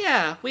nice.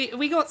 Yeah,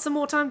 we got some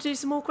more time to do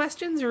some more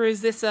questions, or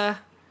is this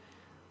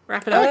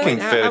wrap it up? I can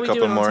fit a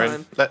couple more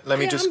in. Let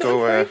me just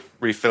go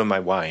refill my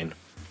wine.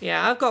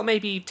 Yeah, I've got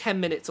maybe 10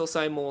 minutes or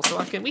so more, so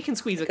we can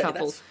squeeze a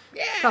couple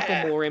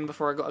more in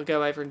before I got to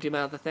go over and do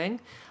my other thing.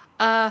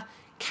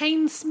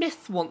 Kane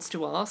Smith wants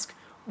to ask,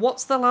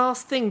 what's the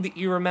last thing that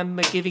you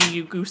remember giving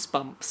you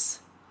goosebumps?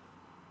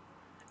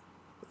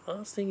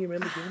 Last thing you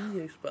remember giving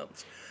you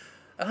goosebumps?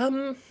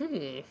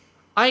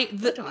 I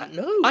don't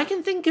know. I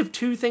can think of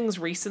 2 things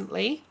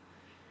recently,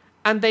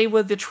 and they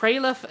were the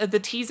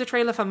teaser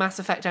trailer for Mass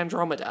Effect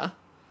Andromeda.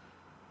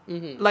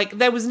 Mm-hmm.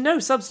 There was no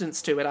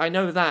substance to it, I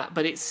know that,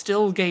 but it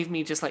still gave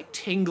me just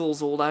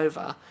tingles all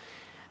over.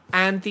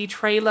 And the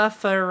trailer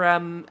for,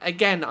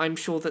 again, I'm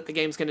sure that the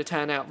game's going to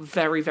turn out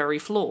very, very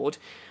flawed,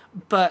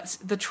 but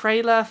the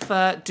trailer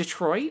for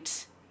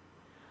Detroit,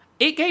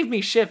 it gave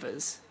me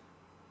shivers.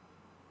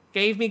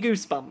 Gave me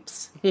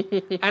goosebumps.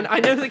 And I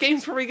know the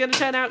game's probably going to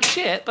turn out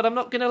shit, but I'm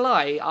not going to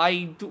lie.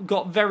 I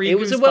got very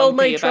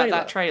goosebumpy about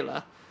that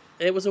trailer.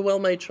 It was a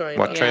well-made trailer.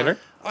 What trailer?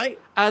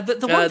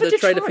 The one for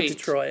Detroit. Trailer for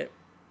Detroit.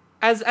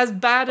 As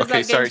bad as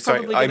that game's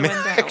probably going to end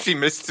out. I actually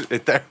missed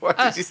it there. What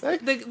did you say?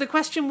 The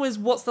question was,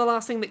 what's the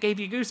last thing that gave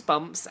you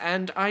goosebumps?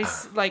 And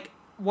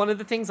one of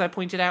the things I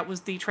pointed out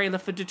was the trailer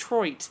for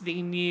Detroit,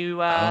 the new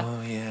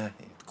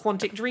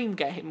Quantic Dream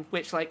game,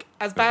 which,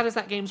 as bad as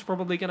that game's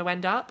probably going to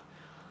end up,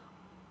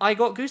 I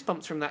got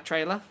goosebumps from that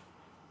trailer.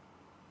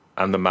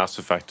 And the Mass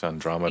Effect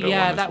Andromeda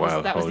Yeah, one as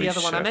well. that was the Holy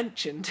other one I shit.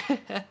 mentioned.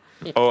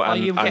 Oh, Are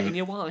and, you getting and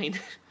your wine?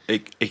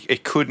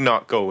 it could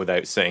not go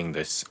without saying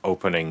this,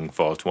 opening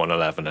Vault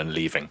 111 and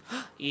leaving.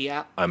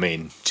 Yeah. I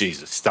mean,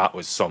 Jesus, that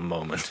was some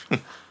moment.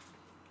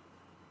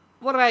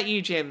 What about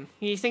you, Jim?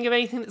 Can you think of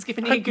anything that's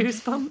given you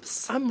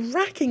goosebumps? I'm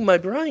racking my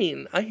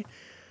brain. I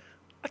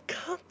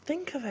can't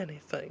think of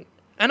anything.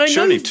 And I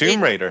Surely know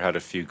Tomb Raider had a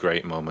few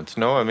great moments.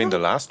 No, I mean, the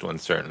last one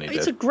certainly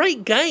it's a did.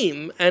 great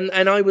game, and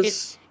I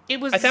was... It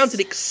was. I found it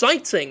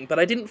exciting, but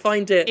I didn't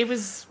find it, It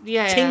was.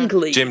 Yeah.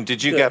 tingly. Jim,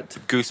 did you good.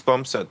 get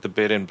goosebumps at the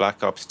bit in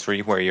Black Ops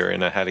 3 where you're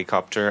in a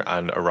helicopter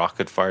and a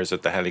rocket fires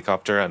at the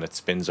helicopter and it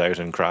spins out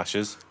and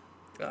crashes?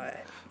 Yeah,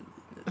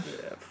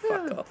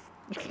 fuck off.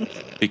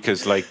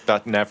 Because, like,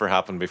 that never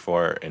happened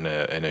before in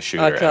a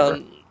shooter I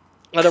can't. ever.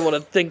 I don't want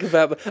to think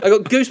about it. I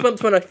got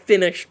goosebumps when I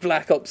finished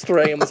Black Ops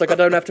 3 and was like, I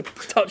don't have to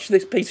touch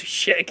this piece of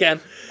shit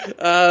again.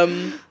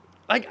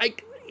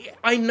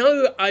 I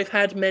know I've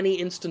had many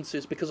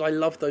instances because I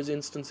love those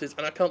instances,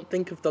 and I can't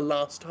think of the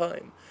last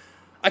time.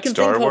 I can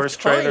Star think Wars of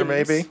trailer,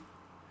 times, maybe?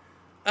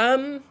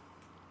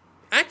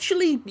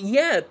 Actually,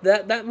 yeah,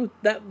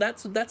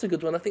 that's a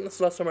good one. I think that's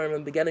the last time I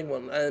remember getting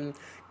one,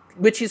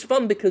 which is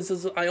fun because,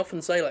 as I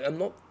often say, like I'm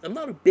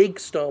not a big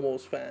Star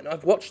Wars fan.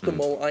 I've watched them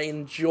all. I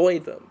enjoy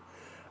them,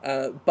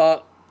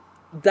 but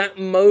that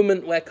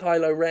moment where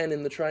Kylo Ren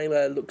in the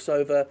trailer looks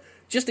over,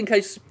 just in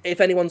case if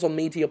anyone's on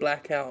media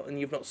blackout and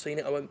you've not seen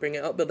it, I won't bring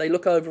it up. But they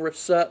look over a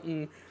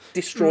certain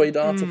destroyed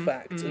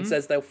artifact and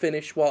says they'll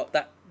finish what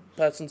that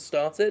person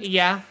started.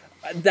 Yeah.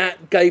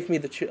 That gave me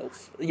the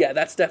chills. Yeah,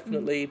 that's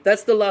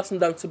the last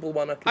notable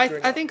one I could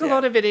bring I up. think a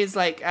lot of it is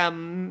like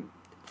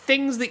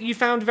things that you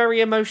found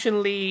very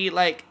emotionally,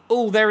 like,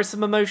 oh, there is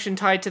some emotion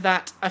tied to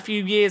that a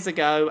few years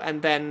ago,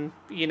 and then,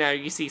 you know,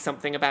 you see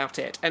something about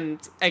it. And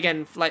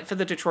again, like for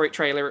the Detroit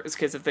trailer, it was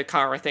because of the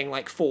Kara thing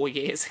like 4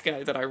 years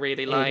ago that I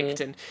really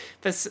liked. And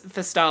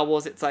for Star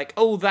Wars, it's like,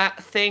 oh,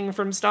 that thing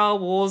from Star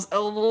Wars,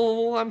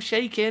 oh, I'm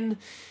shaking.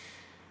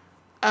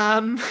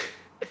 And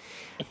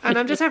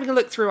I'm just having a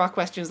look through our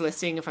questions list,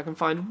 seeing if I can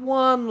find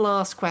one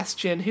last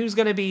question. Who's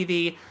going to be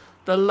the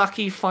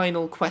lucky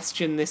final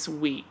question this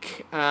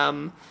week?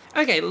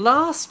 Okay,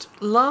 last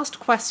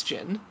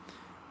question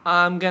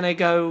I'm going to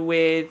go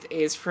with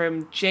is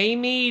from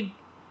Jamie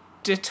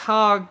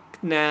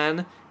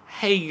Detargnan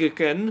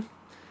Hagen.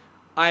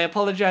 I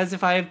apologise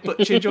if I have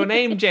butchered your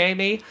name,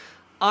 Jamie.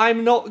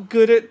 I'm not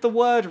good at the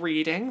word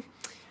reading.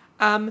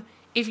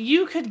 If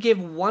you could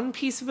give one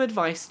piece of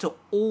advice to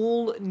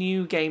all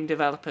new game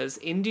developers,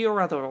 indie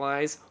or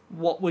otherwise,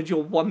 what would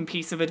your one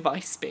piece of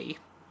advice be?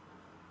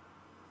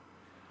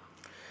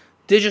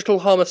 Digital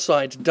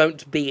Homicide,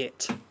 don't be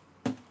it.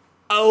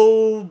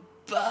 Oh,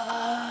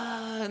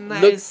 burn!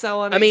 That is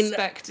so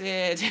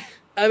unexpected.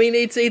 I mean,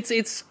 it's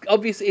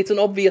obvious. It's an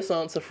obvious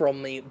answer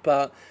from me,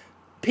 but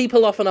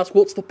people often ask,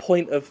 "What's the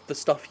point of the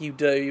stuff you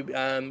do?"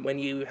 When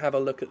you have a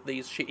look at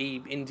these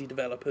shitty indie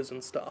developers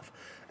and stuff,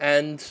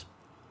 and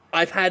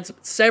I've had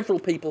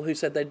several people who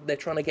said they're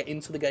trying to get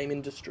into the game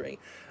industry.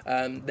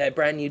 They're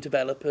brand new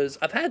developers.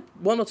 I've had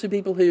one or two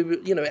people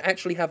who, you know,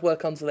 actually have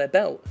work under their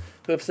belt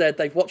who have said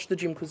they've watched the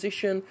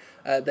Jimquisition,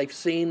 they've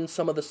seen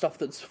some of the stuff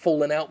that's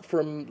fallen out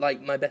from,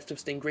 like, my Best of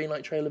Steam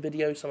Greenlight trailer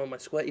videos, some of my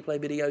Squirty Play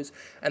videos,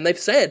 and they've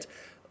said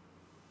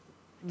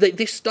that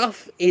this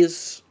stuff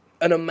is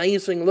an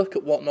amazing look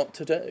at what not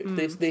to do.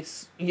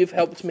 This you've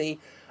helped me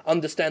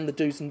understand the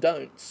do's and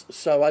don'ts.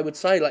 So I would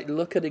say, like,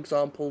 look at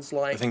examples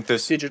like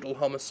Digital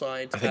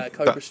Homicide,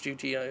 Cobra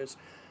Studios,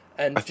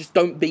 and just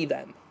don't be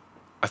them.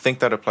 I think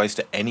that applies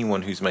to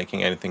anyone who's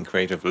making anything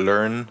creative.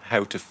 Learn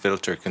how to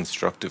filter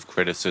constructive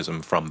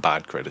criticism from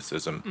bad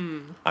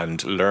criticism,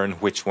 and learn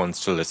which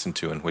ones to listen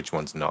to and which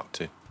ones not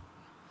to.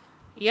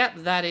 Yep,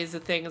 that is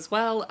a thing as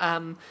well.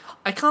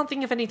 I can't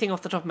think of anything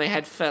off the top of my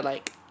head for,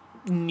 like,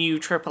 new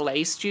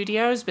AAA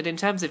studios, but in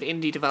terms of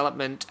indie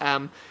development,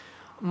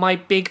 my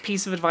big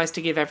piece of advice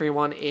to give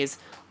everyone is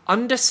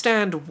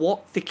understand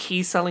what the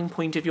key selling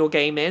point of your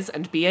game is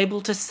and be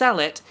able to sell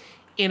it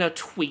in a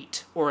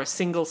tweet or a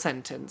single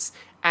sentence.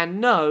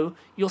 And no,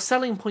 your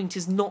selling point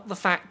is not the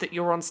fact that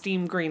you're on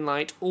Steam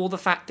Greenlight or the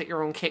fact that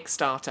you're on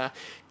Kickstarter.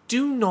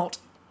 Do not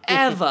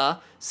ever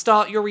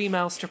start your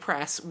emails to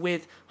press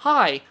with,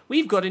 "Hi,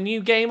 we've got a new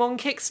game on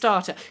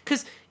Kickstarter."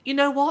 Because, you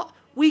know what?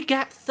 We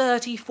get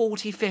 30,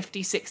 40,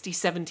 50, 60,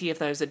 70 of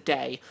those a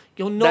day.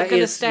 You're not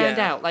going to stand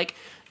out. Like,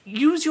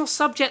 use your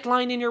subject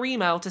line in your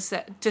email to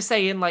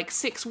say in, like,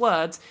 6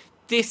 words,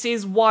 "This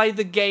is why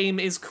the game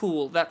is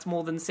cool." That's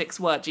more than 6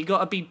 words. You got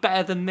to be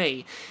better than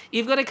me.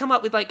 You've got to come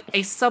up with, like,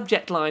 a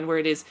subject line where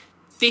it is,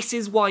 "This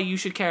is why you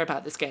should care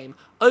about this game."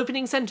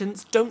 Opening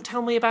sentence, don't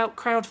tell me about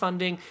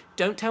crowdfunding.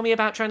 Don't tell me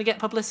about trying to get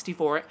publicity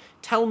for it.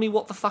 Tell me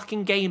what the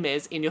fucking game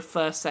is in your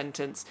first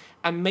sentence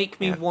and make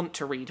me want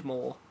to read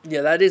more.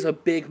 Yeah, that is a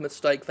big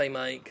mistake they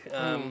make.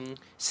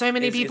 So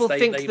many people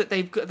think that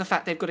they've got the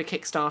fact they've got a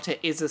Kickstarter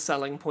is a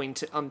selling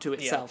point unto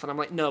itself, and I'm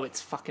like, no, it's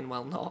fucking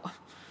well not.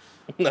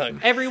 No.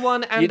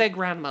 Everyone and their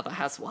grandmother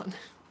has one.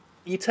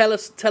 you tell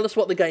us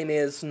what the game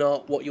is,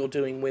 not what you're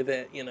doing with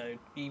it. You know,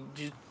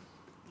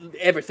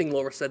 everything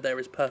Laura said there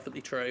is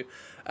perfectly true.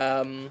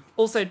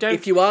 Also,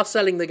 if you are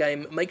selling the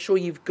game, make sure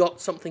you've got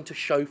something to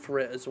show for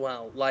it as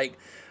well. Like,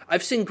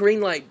 I've seen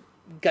Greenlight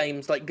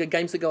games, like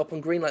games that go up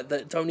on Greenlight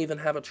that don't even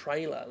have a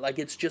trailer. Like,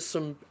 it's just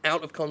some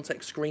out of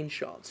context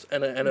screenshots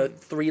and a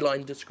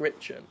 3-line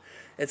description.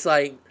 It's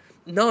like,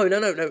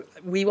 no.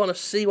 We want to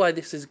see why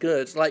this is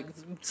good. Like,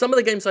 some of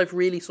the games I've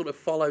really sort of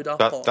followed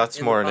up on.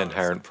 That's more an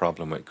inherent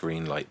problem with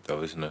Greenlight,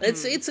 though, isn't it?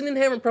 It's an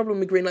inherent problem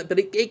with Greenlight, but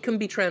it can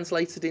be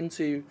translated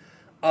into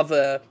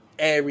other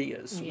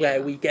areas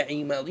where we get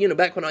email. You know,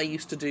 back when I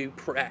used to do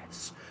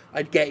press,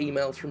 I'd get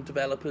emails from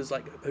developers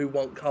like who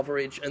want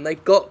coverage, and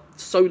they've got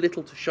so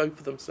little to show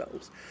for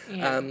themselves.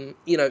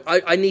 You know,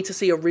 I need to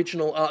see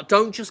original art.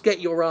 Don't just get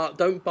your art.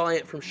 Don't buy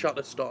it from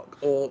Shutterstock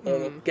or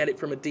get it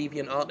from a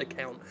DeviantArt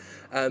account.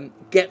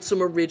 Get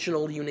some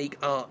original, unique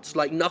art.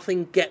 Like,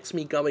 nothing gets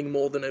me going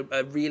more than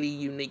a really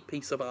unique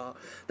piece of art.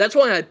 That's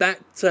why I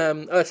backed...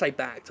 I say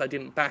backed. I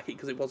didn't back it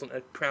because it wasn't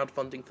a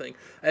crowdfunding thing.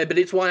 But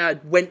it's why I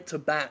went to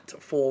bat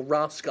for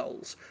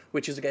Rascals,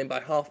 which is a game by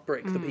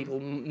Halfbrick, the people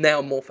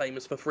now more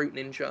famous for Fruit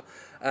Ninja.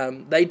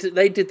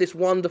 They did this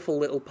wonderful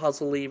little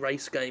puzzly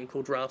race game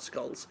called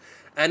Rascals.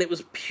 And it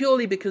was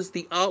purely because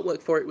the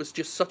artwork for it was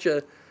just such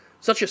a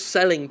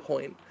selling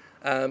point.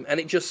 And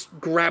it just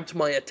grabbed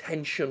my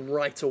attention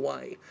right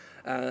away,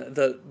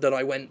 that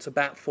I went to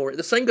bat for it.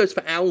 The same goes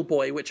for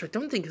Owlboy, which I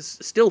don't think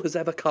still has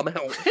ever come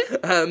out.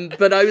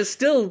 But I'm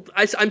still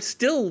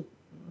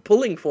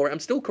pulling for it. I'm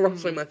still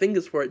crossing my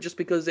fingers for it, just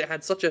because it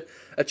had such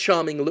a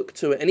charming look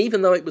to it. And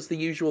even though it was the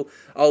usual,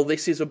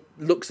 this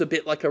looks a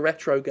bit like a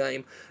retro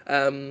game,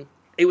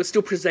 it was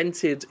still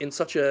presented in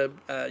such a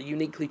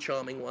uniquely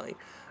charming way.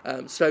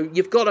 So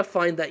you've got to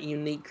find that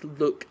unique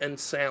look and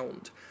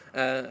sound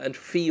and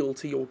feel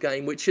to your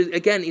game, which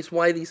is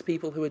why these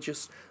people who are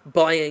just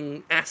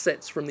buying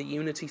assets from the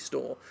Unity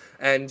store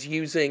and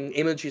using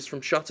images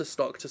from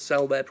Shutterstock to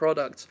sell their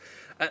products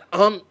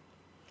aren't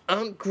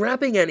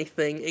grabbing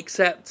anything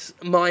except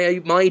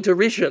my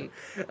derision,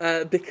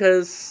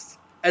 because,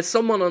 as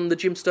someone on the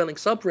Jim Sterling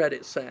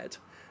subreddit said,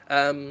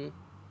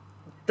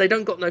 they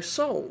don't got no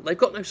soul. They've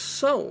got no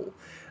soul.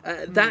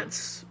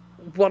 That's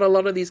what a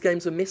lot of these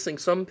games are missing.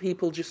 Some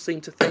people just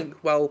seem to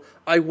think, well,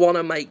 I want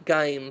to make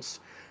games.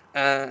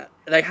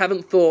 They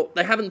haven't thought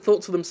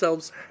to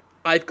themselves,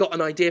 I've got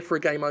an idea for a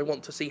game I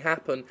want to see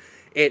happen.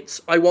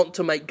 It's, I want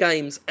to make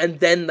games, and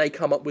then they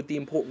come up with the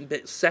important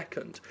bits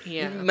second.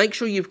 Yeah. Make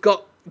sure you've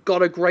got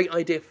a great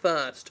idea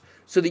first,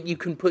 so that you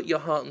can put your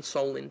heart and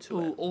soul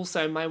into it.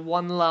 Also, my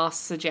one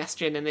last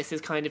suggestion, and this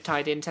is kind of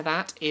tied into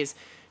that, is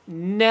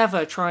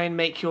never try and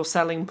make your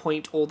selling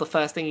point or the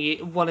first thing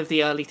one of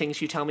the early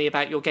things you tell me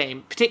about your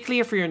game, particularly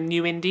if you're a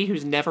new indie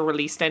who's never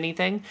released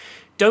anything.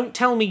 Don't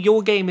tell me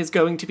your game is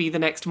going to be the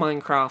next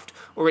Minecraft,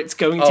 or it's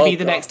going to be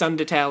the next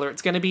Undertale, or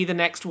it's going to be the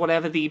next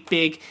whatever the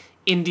big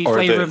indie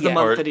flavour of the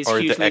month that is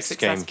hugely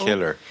successful. Game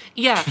killer.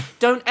 Yeah,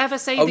 don't ever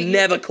say that.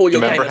 Never call your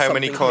game. Remember how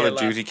many Call of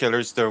Duty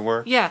killers there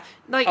were? Yeah,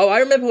 like, I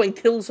remember when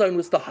Killzone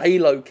was the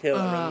Halo killer,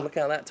 and look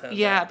how that turned out.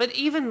 Yeah, but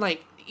even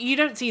like, you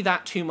don't see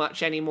that too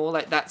much anymore.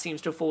 Like, that seems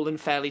to have fallen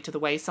fairly to the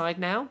wayside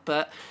now,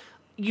 but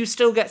you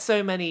still get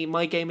so many,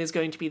 my game is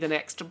going to be the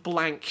next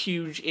blank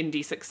huge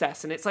indie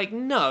success, and it's like,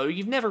 no,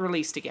 you've never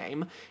released a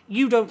game.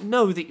 You don't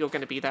know that you're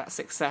going to be that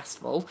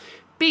successful.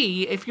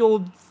 B, if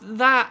you're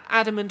that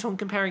adamant on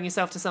comparing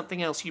yourself to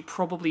something else, you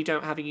probably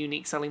don't have a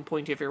unique selling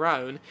point of your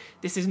own.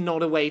 This is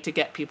not a way to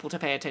get people to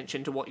pay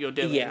attention to what you're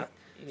doing. Yeah.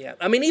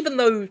 I mean, even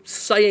though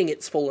saying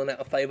it's fallen out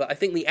of favour, I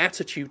think the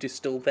attitude is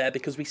still there,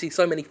 because we see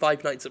so many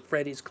Five Nights at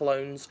Freddy's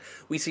clones.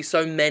 We see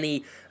so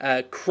many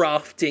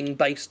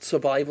crafting-based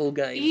survival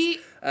games.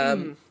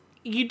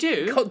 You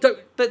do,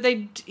 but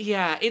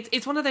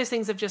it's one of those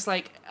things of just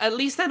like, at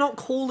least they're not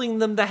calling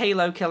them the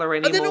Halo killer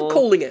anymore. They're not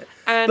calling it.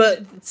 And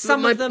but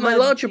some of them my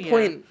larger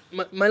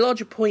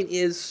point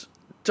is,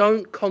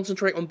 don't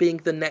concentrate on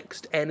being the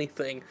next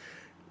anything.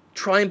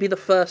 Try and be the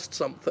first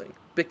something,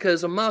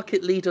 because a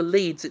market leader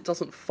leads, it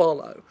doesn't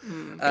follow.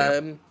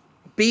 If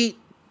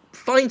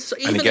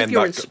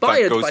you're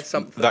inspired by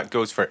something. That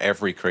goes for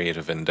every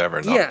creative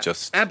endeavour, not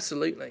just...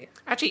 absolutely.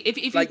 Actually,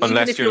 if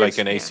unless you're like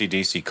an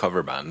AC/DC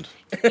cover band,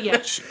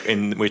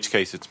 in which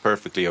case it's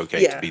perfectly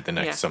okay to be the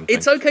next something.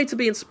 It's okay to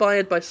be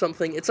inspired by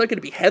something. It's okay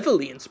to be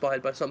heavily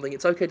inspired by something.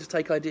 It's okay to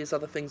take ideas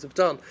other things have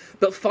done.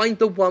 But find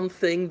the one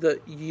thing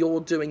that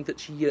you're doing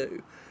that's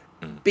you.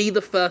 Be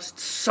the first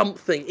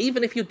something.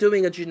 Even if you're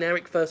doing a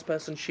generic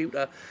first-person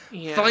shooter,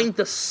 find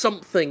the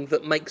something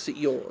that makes it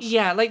yours.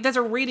 Yeah, like, there's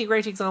a really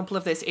great example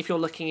of this if you're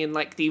looking in,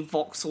 like, the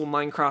voxel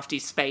Minecrafty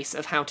space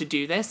of how to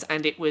do this,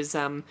 and it was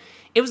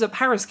at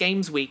Paris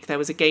Games Week. There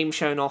was a game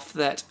shown off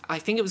that, I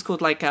think it was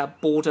called, like,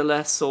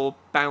 Borderless or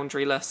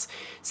Boundaryless,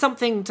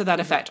 something to that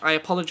effect. I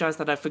apologise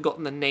that I've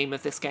forgotten the name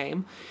of this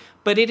game,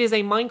 but it is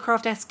a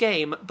Minecraft-esque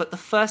game, but the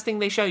first thing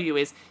they show you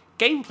is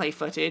gameplay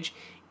footage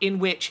in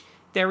which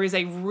there is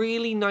a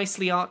really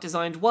nicely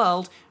art-designed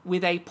world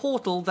with a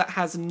portal that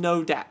has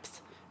no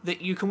depth.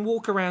 that you can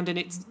walk around and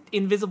it's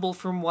invisible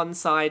from one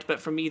side, but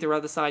from either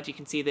other side you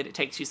can see that it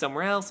takes you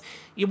somewhere else.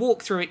 You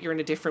walk through it, you're in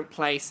a different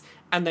place,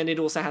 and then it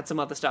also had some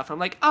other stuff. I'm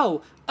like,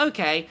 oh,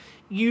 okay,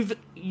 you've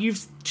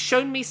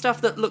shown me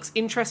stuff that looks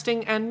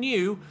interesting and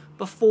new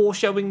before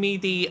showing me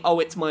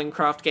it's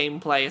Minecraft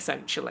gameplay,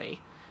 essentially.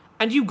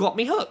 And you got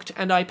me hooked,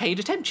 and I paid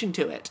attention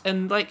to it.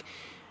 And, like,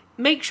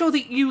 make sure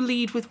that you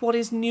lead with what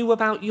is new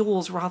about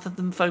yours rather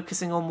than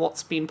focusing on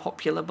what's been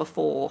popular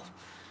before.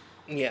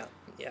 Yeah,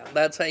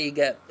 that's how you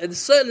get... It's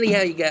certainly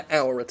how you get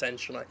our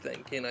attention, I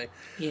think, you know.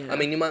 Yeah. I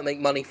mean, you might make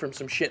money from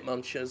some shit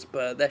munchers,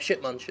 but they're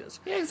shit munchers.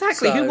 Yeah,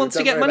 exactly. So Who wants to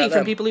don't get worry money about from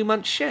them. people who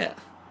munch shit?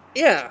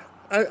 Yeah.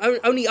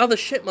 Only other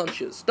shit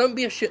munchers. Don't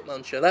be a shit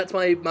muncher. That's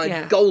my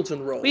Yeah.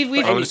 golden rule. We've-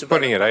 for I'm any just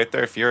putting it developer. out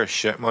there. If you're a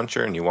shit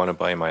muncher and you want to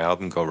buy my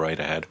album, go right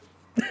ahead.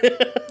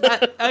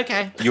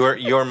 Okay.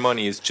 Your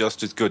money is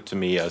just as good to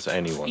me as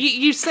anyone.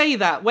 You say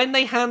that. When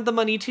they hand the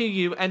money to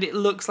you and it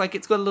looks like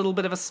it's got a little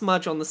bit of a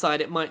smudge on the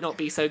side, it might not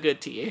be so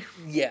good to you.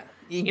 Yeah.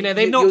 You know,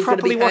 they've not you're gonna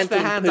properly be washed their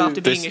handing hands poo.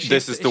 after being a shit.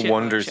 This is the shit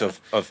wonders muncher.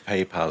 of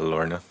PayPal,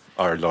 Lorna.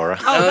 Or Laura.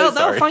 Oh, they'll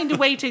Sorry. find a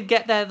way to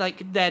get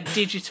their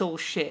digital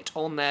shit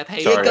on their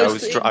page. Sorry,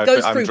 goes- it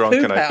goes I'm through drunk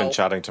and I've Poo-Pal. been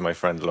chatting to my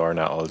friend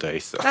Lorna all day.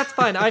 So. That's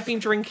fine. I've been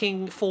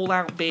drinking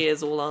Fallout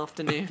beers all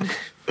afternoon.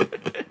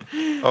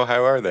 Oh,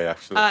 how are they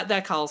actually?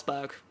 They're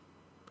Carlsberg.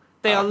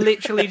 They are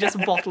literally just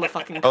a bottle of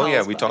fucking Carlsberg. Oh,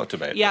 yeah, we talked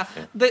about Yeah,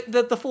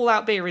 that, the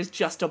Fallout beer is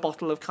just a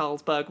bottle of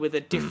Carlsberg with a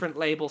different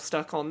label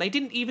stuck on. They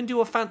didn't even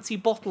do a fancy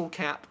bottle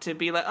cap to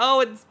be like, oh,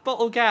 it's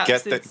bottle caps.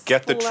 get the it's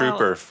get the Fallout.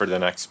 trooper for the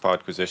next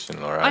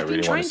Podquisition, Laura. I I've been really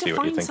want trying to see to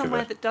what you find think of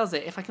somewhere it. that does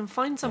it. If I can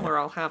find somewhere,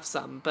 I'll have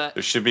some. But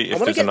There should be, if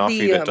wanna there's an get offie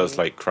the, that does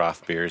like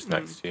craft beers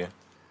next to you.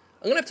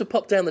 I'm going to have to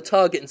pop down the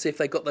Target and see if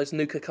they got those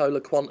Nuka-Cola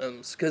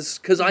Quantums,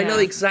 because I know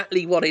Yeah.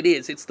 exactly what it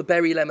is. It's the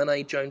berry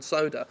lemonade Jones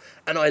soda,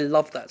 and I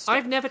love that stuff.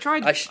 I've never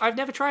tried. I've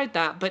never tried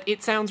that, but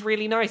it sounds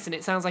really nice, and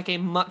it sounds like a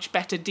much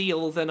better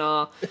deal than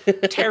our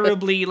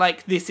terribly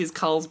like this is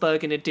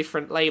Carlsberg in a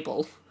different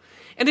label.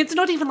 And it's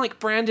not even like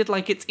branded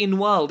like it's in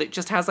world. It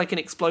just has like an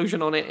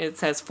explosion on it. And it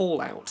says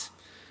Fallout.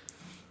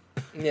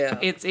 Yeah.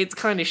 It's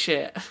kind of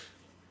shit.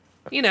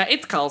 You know,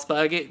 it's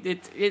Carlsberg.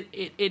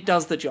 It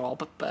does the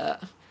job,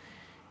 but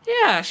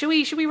yeah. Should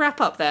we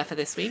wrap up there for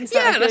this week? Is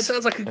Yeah, that that good?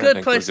 sounds like a I good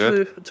think place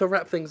we're to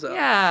wrap things up.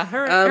 Yeah,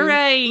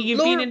 hooray! You've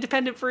been Laura-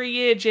 independent for a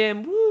year,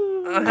 Jim.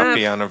 Woo! I have,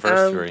 Happy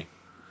anniversary.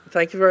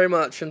 Thank you very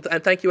much, and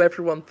thank you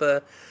everyone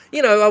for.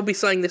 You know, I'll be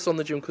saying this on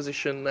the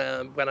Jimquisition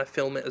when I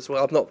film it as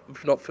well. I've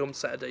not filmed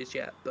Saturdays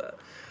yet, but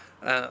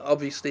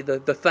obviously the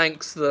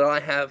thanks that I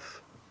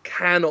have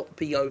cannot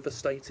be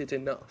overstated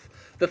enough.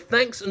 The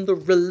thanks and the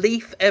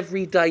relief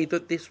every day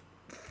that this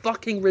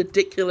fucking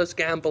ridiculous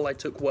gamble I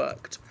took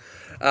worked.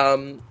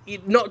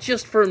 Not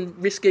just from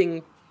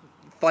risking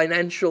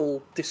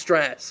financial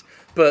distress,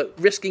 but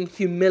risking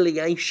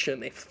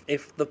humiliation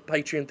if the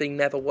Patreon thing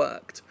never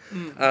worked.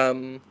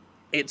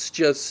 It's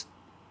just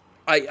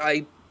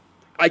I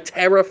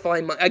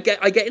terrify I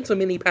get into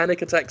mini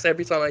panic attacks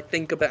every time I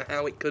think about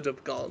how it could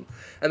have gone,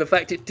 and the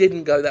fact it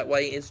didn't go that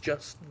way is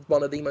just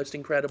one of the most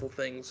incredible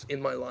things in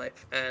my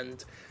life.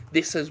 And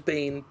this has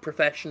been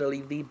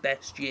professionally the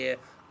best year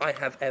I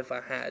have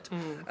ever had.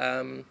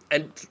 And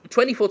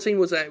 2014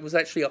 was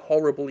actually a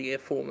horrible year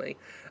for me.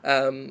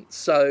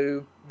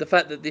 So the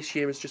fact that this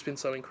year has just been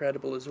so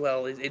incredible as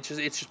well, it's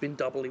just been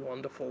doubly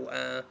wonderful.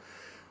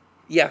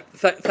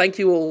 Thank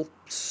you all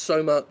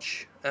so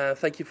much.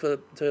 Thank you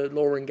to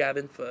Laura and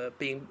Gavin for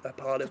being a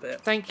part of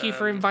it. Thank you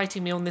for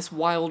inviting me on this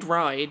wild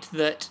ride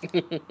that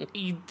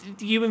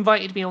you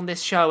invited me on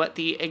this show at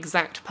the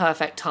exact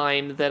perfect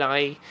time that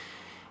I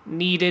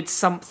needed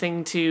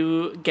something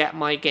to get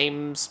my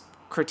games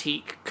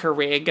critique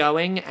career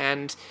going,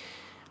 and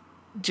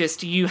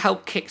just you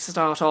helped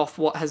kickstart off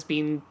what has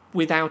been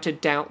without a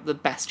doubt the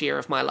best year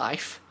of my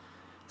life.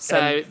 So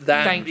And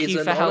that thank is you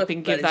an for honour-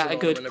 helping give that is that a an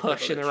good honour and a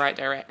push in the privilege. right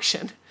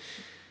direction.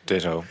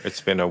 Ditto.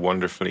 It's been a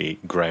wonderfully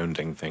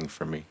grounding thing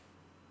for me.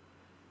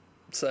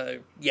 So,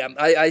 yeah,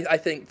 I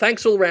think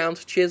thanks all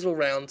round. Cheers all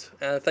round.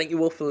 Thank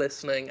you all for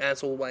listening,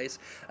 as always.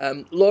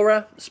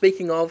 Laura,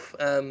 speaking of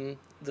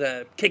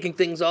the kicking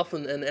things off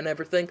and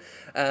everything,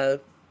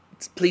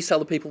 please tell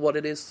the people what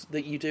it is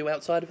that you do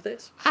outside of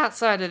this.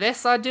 Outside of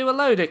this, I do a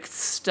load of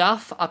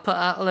stuff. I put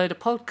out a load of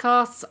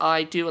podcasts.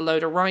 I do a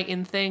load of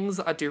writing things.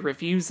 I do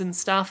reviews and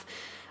stuff.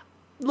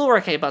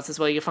 Laura K. Buzz is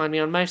where you find me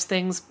on most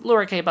things.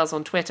 Laura K. Buzz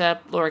on Twitter.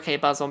 Laura K.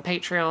 Buzz on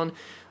Patreon.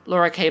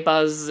 Laura K.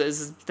 Buzz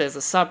there's a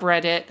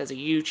subreddit. There's a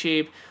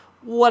YouTube.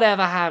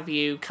 Whatever have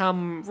you.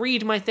 Come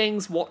read my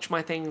things, watch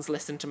my things,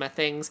 listen to my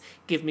things,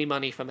 give me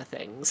money for my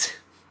things.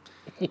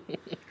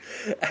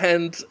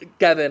 And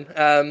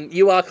Gavin,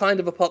 you are kind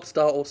of a pop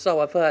star, or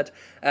so I've heard.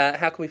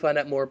 How can we find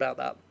out more about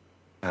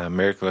that?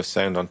 Miracle of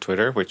Sound on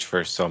Twitter, which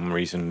for some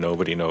reason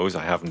nobody knows.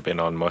 I haven't been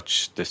on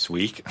much this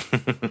week.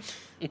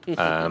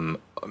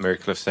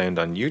 Miracle of Sound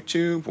on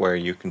YouTube, where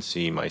you can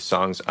see my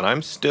songs. And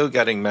I'm still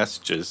getting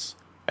messages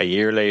a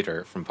year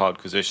later from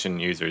Podquisition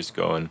users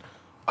going,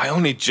 I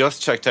only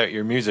just checked out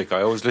your music.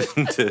 I always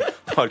listen to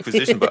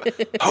Podquisition, but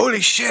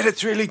holy shit,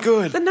 it's really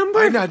good.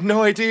 I had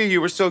no idea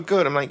you were so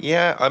good. I'm like,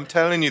 yeah, I'm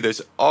telling you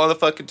this all the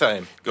fucking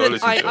time. Go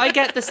listen to it. I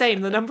get the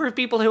same. The number of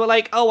people who are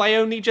like, oh, I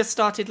only just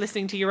started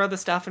listening to your other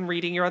stuff and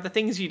reading your other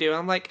things you do.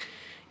 I'm like,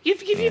 you've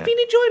been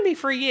enjoying me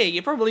for a year.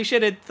 You probably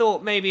should have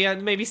thought maybe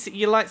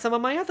you like some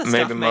of my other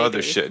stuff. Maybe my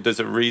other shit. There's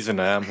a reason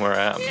I am where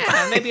I am.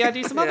 Yeah, maybe I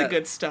do some other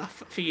good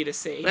stuff for you to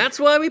see. That's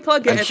why we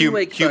plug it And every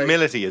week.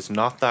 humility is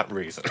not that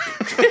reason.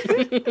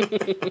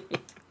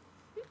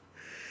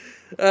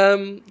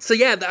 So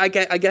yeah, I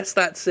guess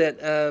that's it.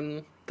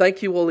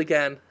 Thank you all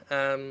again,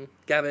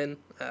 Gavin,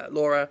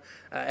 Laura,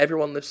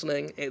 everyone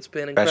listening. It's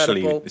been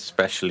incredible.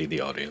 Especially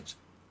the audience.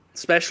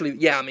 Especially,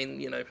 yeah, I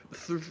mean,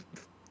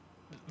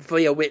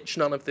 via which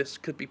none of this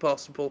could be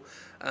possible.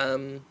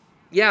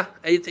 Yeah,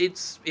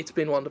 it's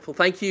been wonderful.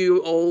 Thank you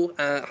all.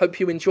 Hope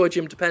you enjoyed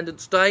your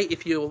Independence Day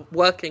if you're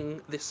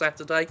working this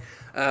Saturday.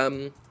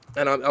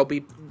 And I'll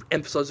be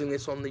emphasising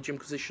this on the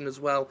Jimquisition as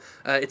well.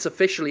 It's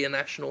officially a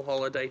national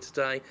holiday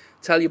today.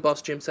 Tell your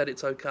boss Jim said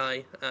it's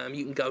okay.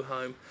 You can go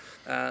home.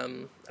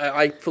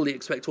 I fully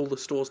expect all the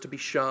stores to be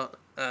shut,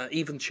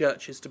 even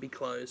churches to be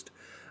closed.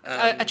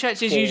 A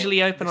church is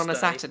usually open on a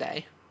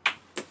Saturday.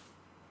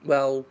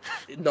 Well,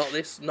 not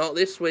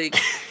this week.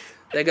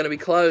 They're going to be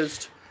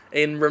closed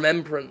in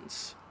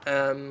remembrance.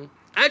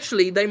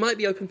 Actually, they might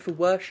be open for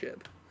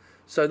worship.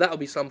 So that'll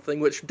be something,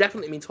 which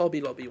definitely means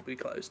Hobby Lobby will be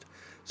closed.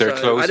 They're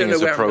closing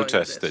as a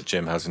protest that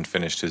Jim hasn't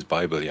finished his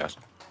Bible yet.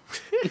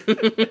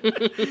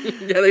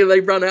 Yeah, they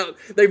run out.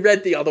 They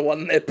read the other one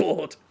and they're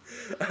bored.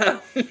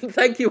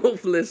 Thank you all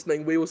for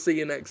listening. We will see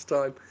you next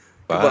time.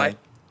 Bye. Goodbye.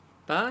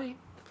 Bye.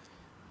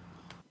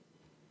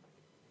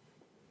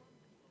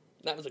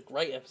 That was a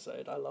great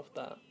episode. I loved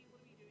that.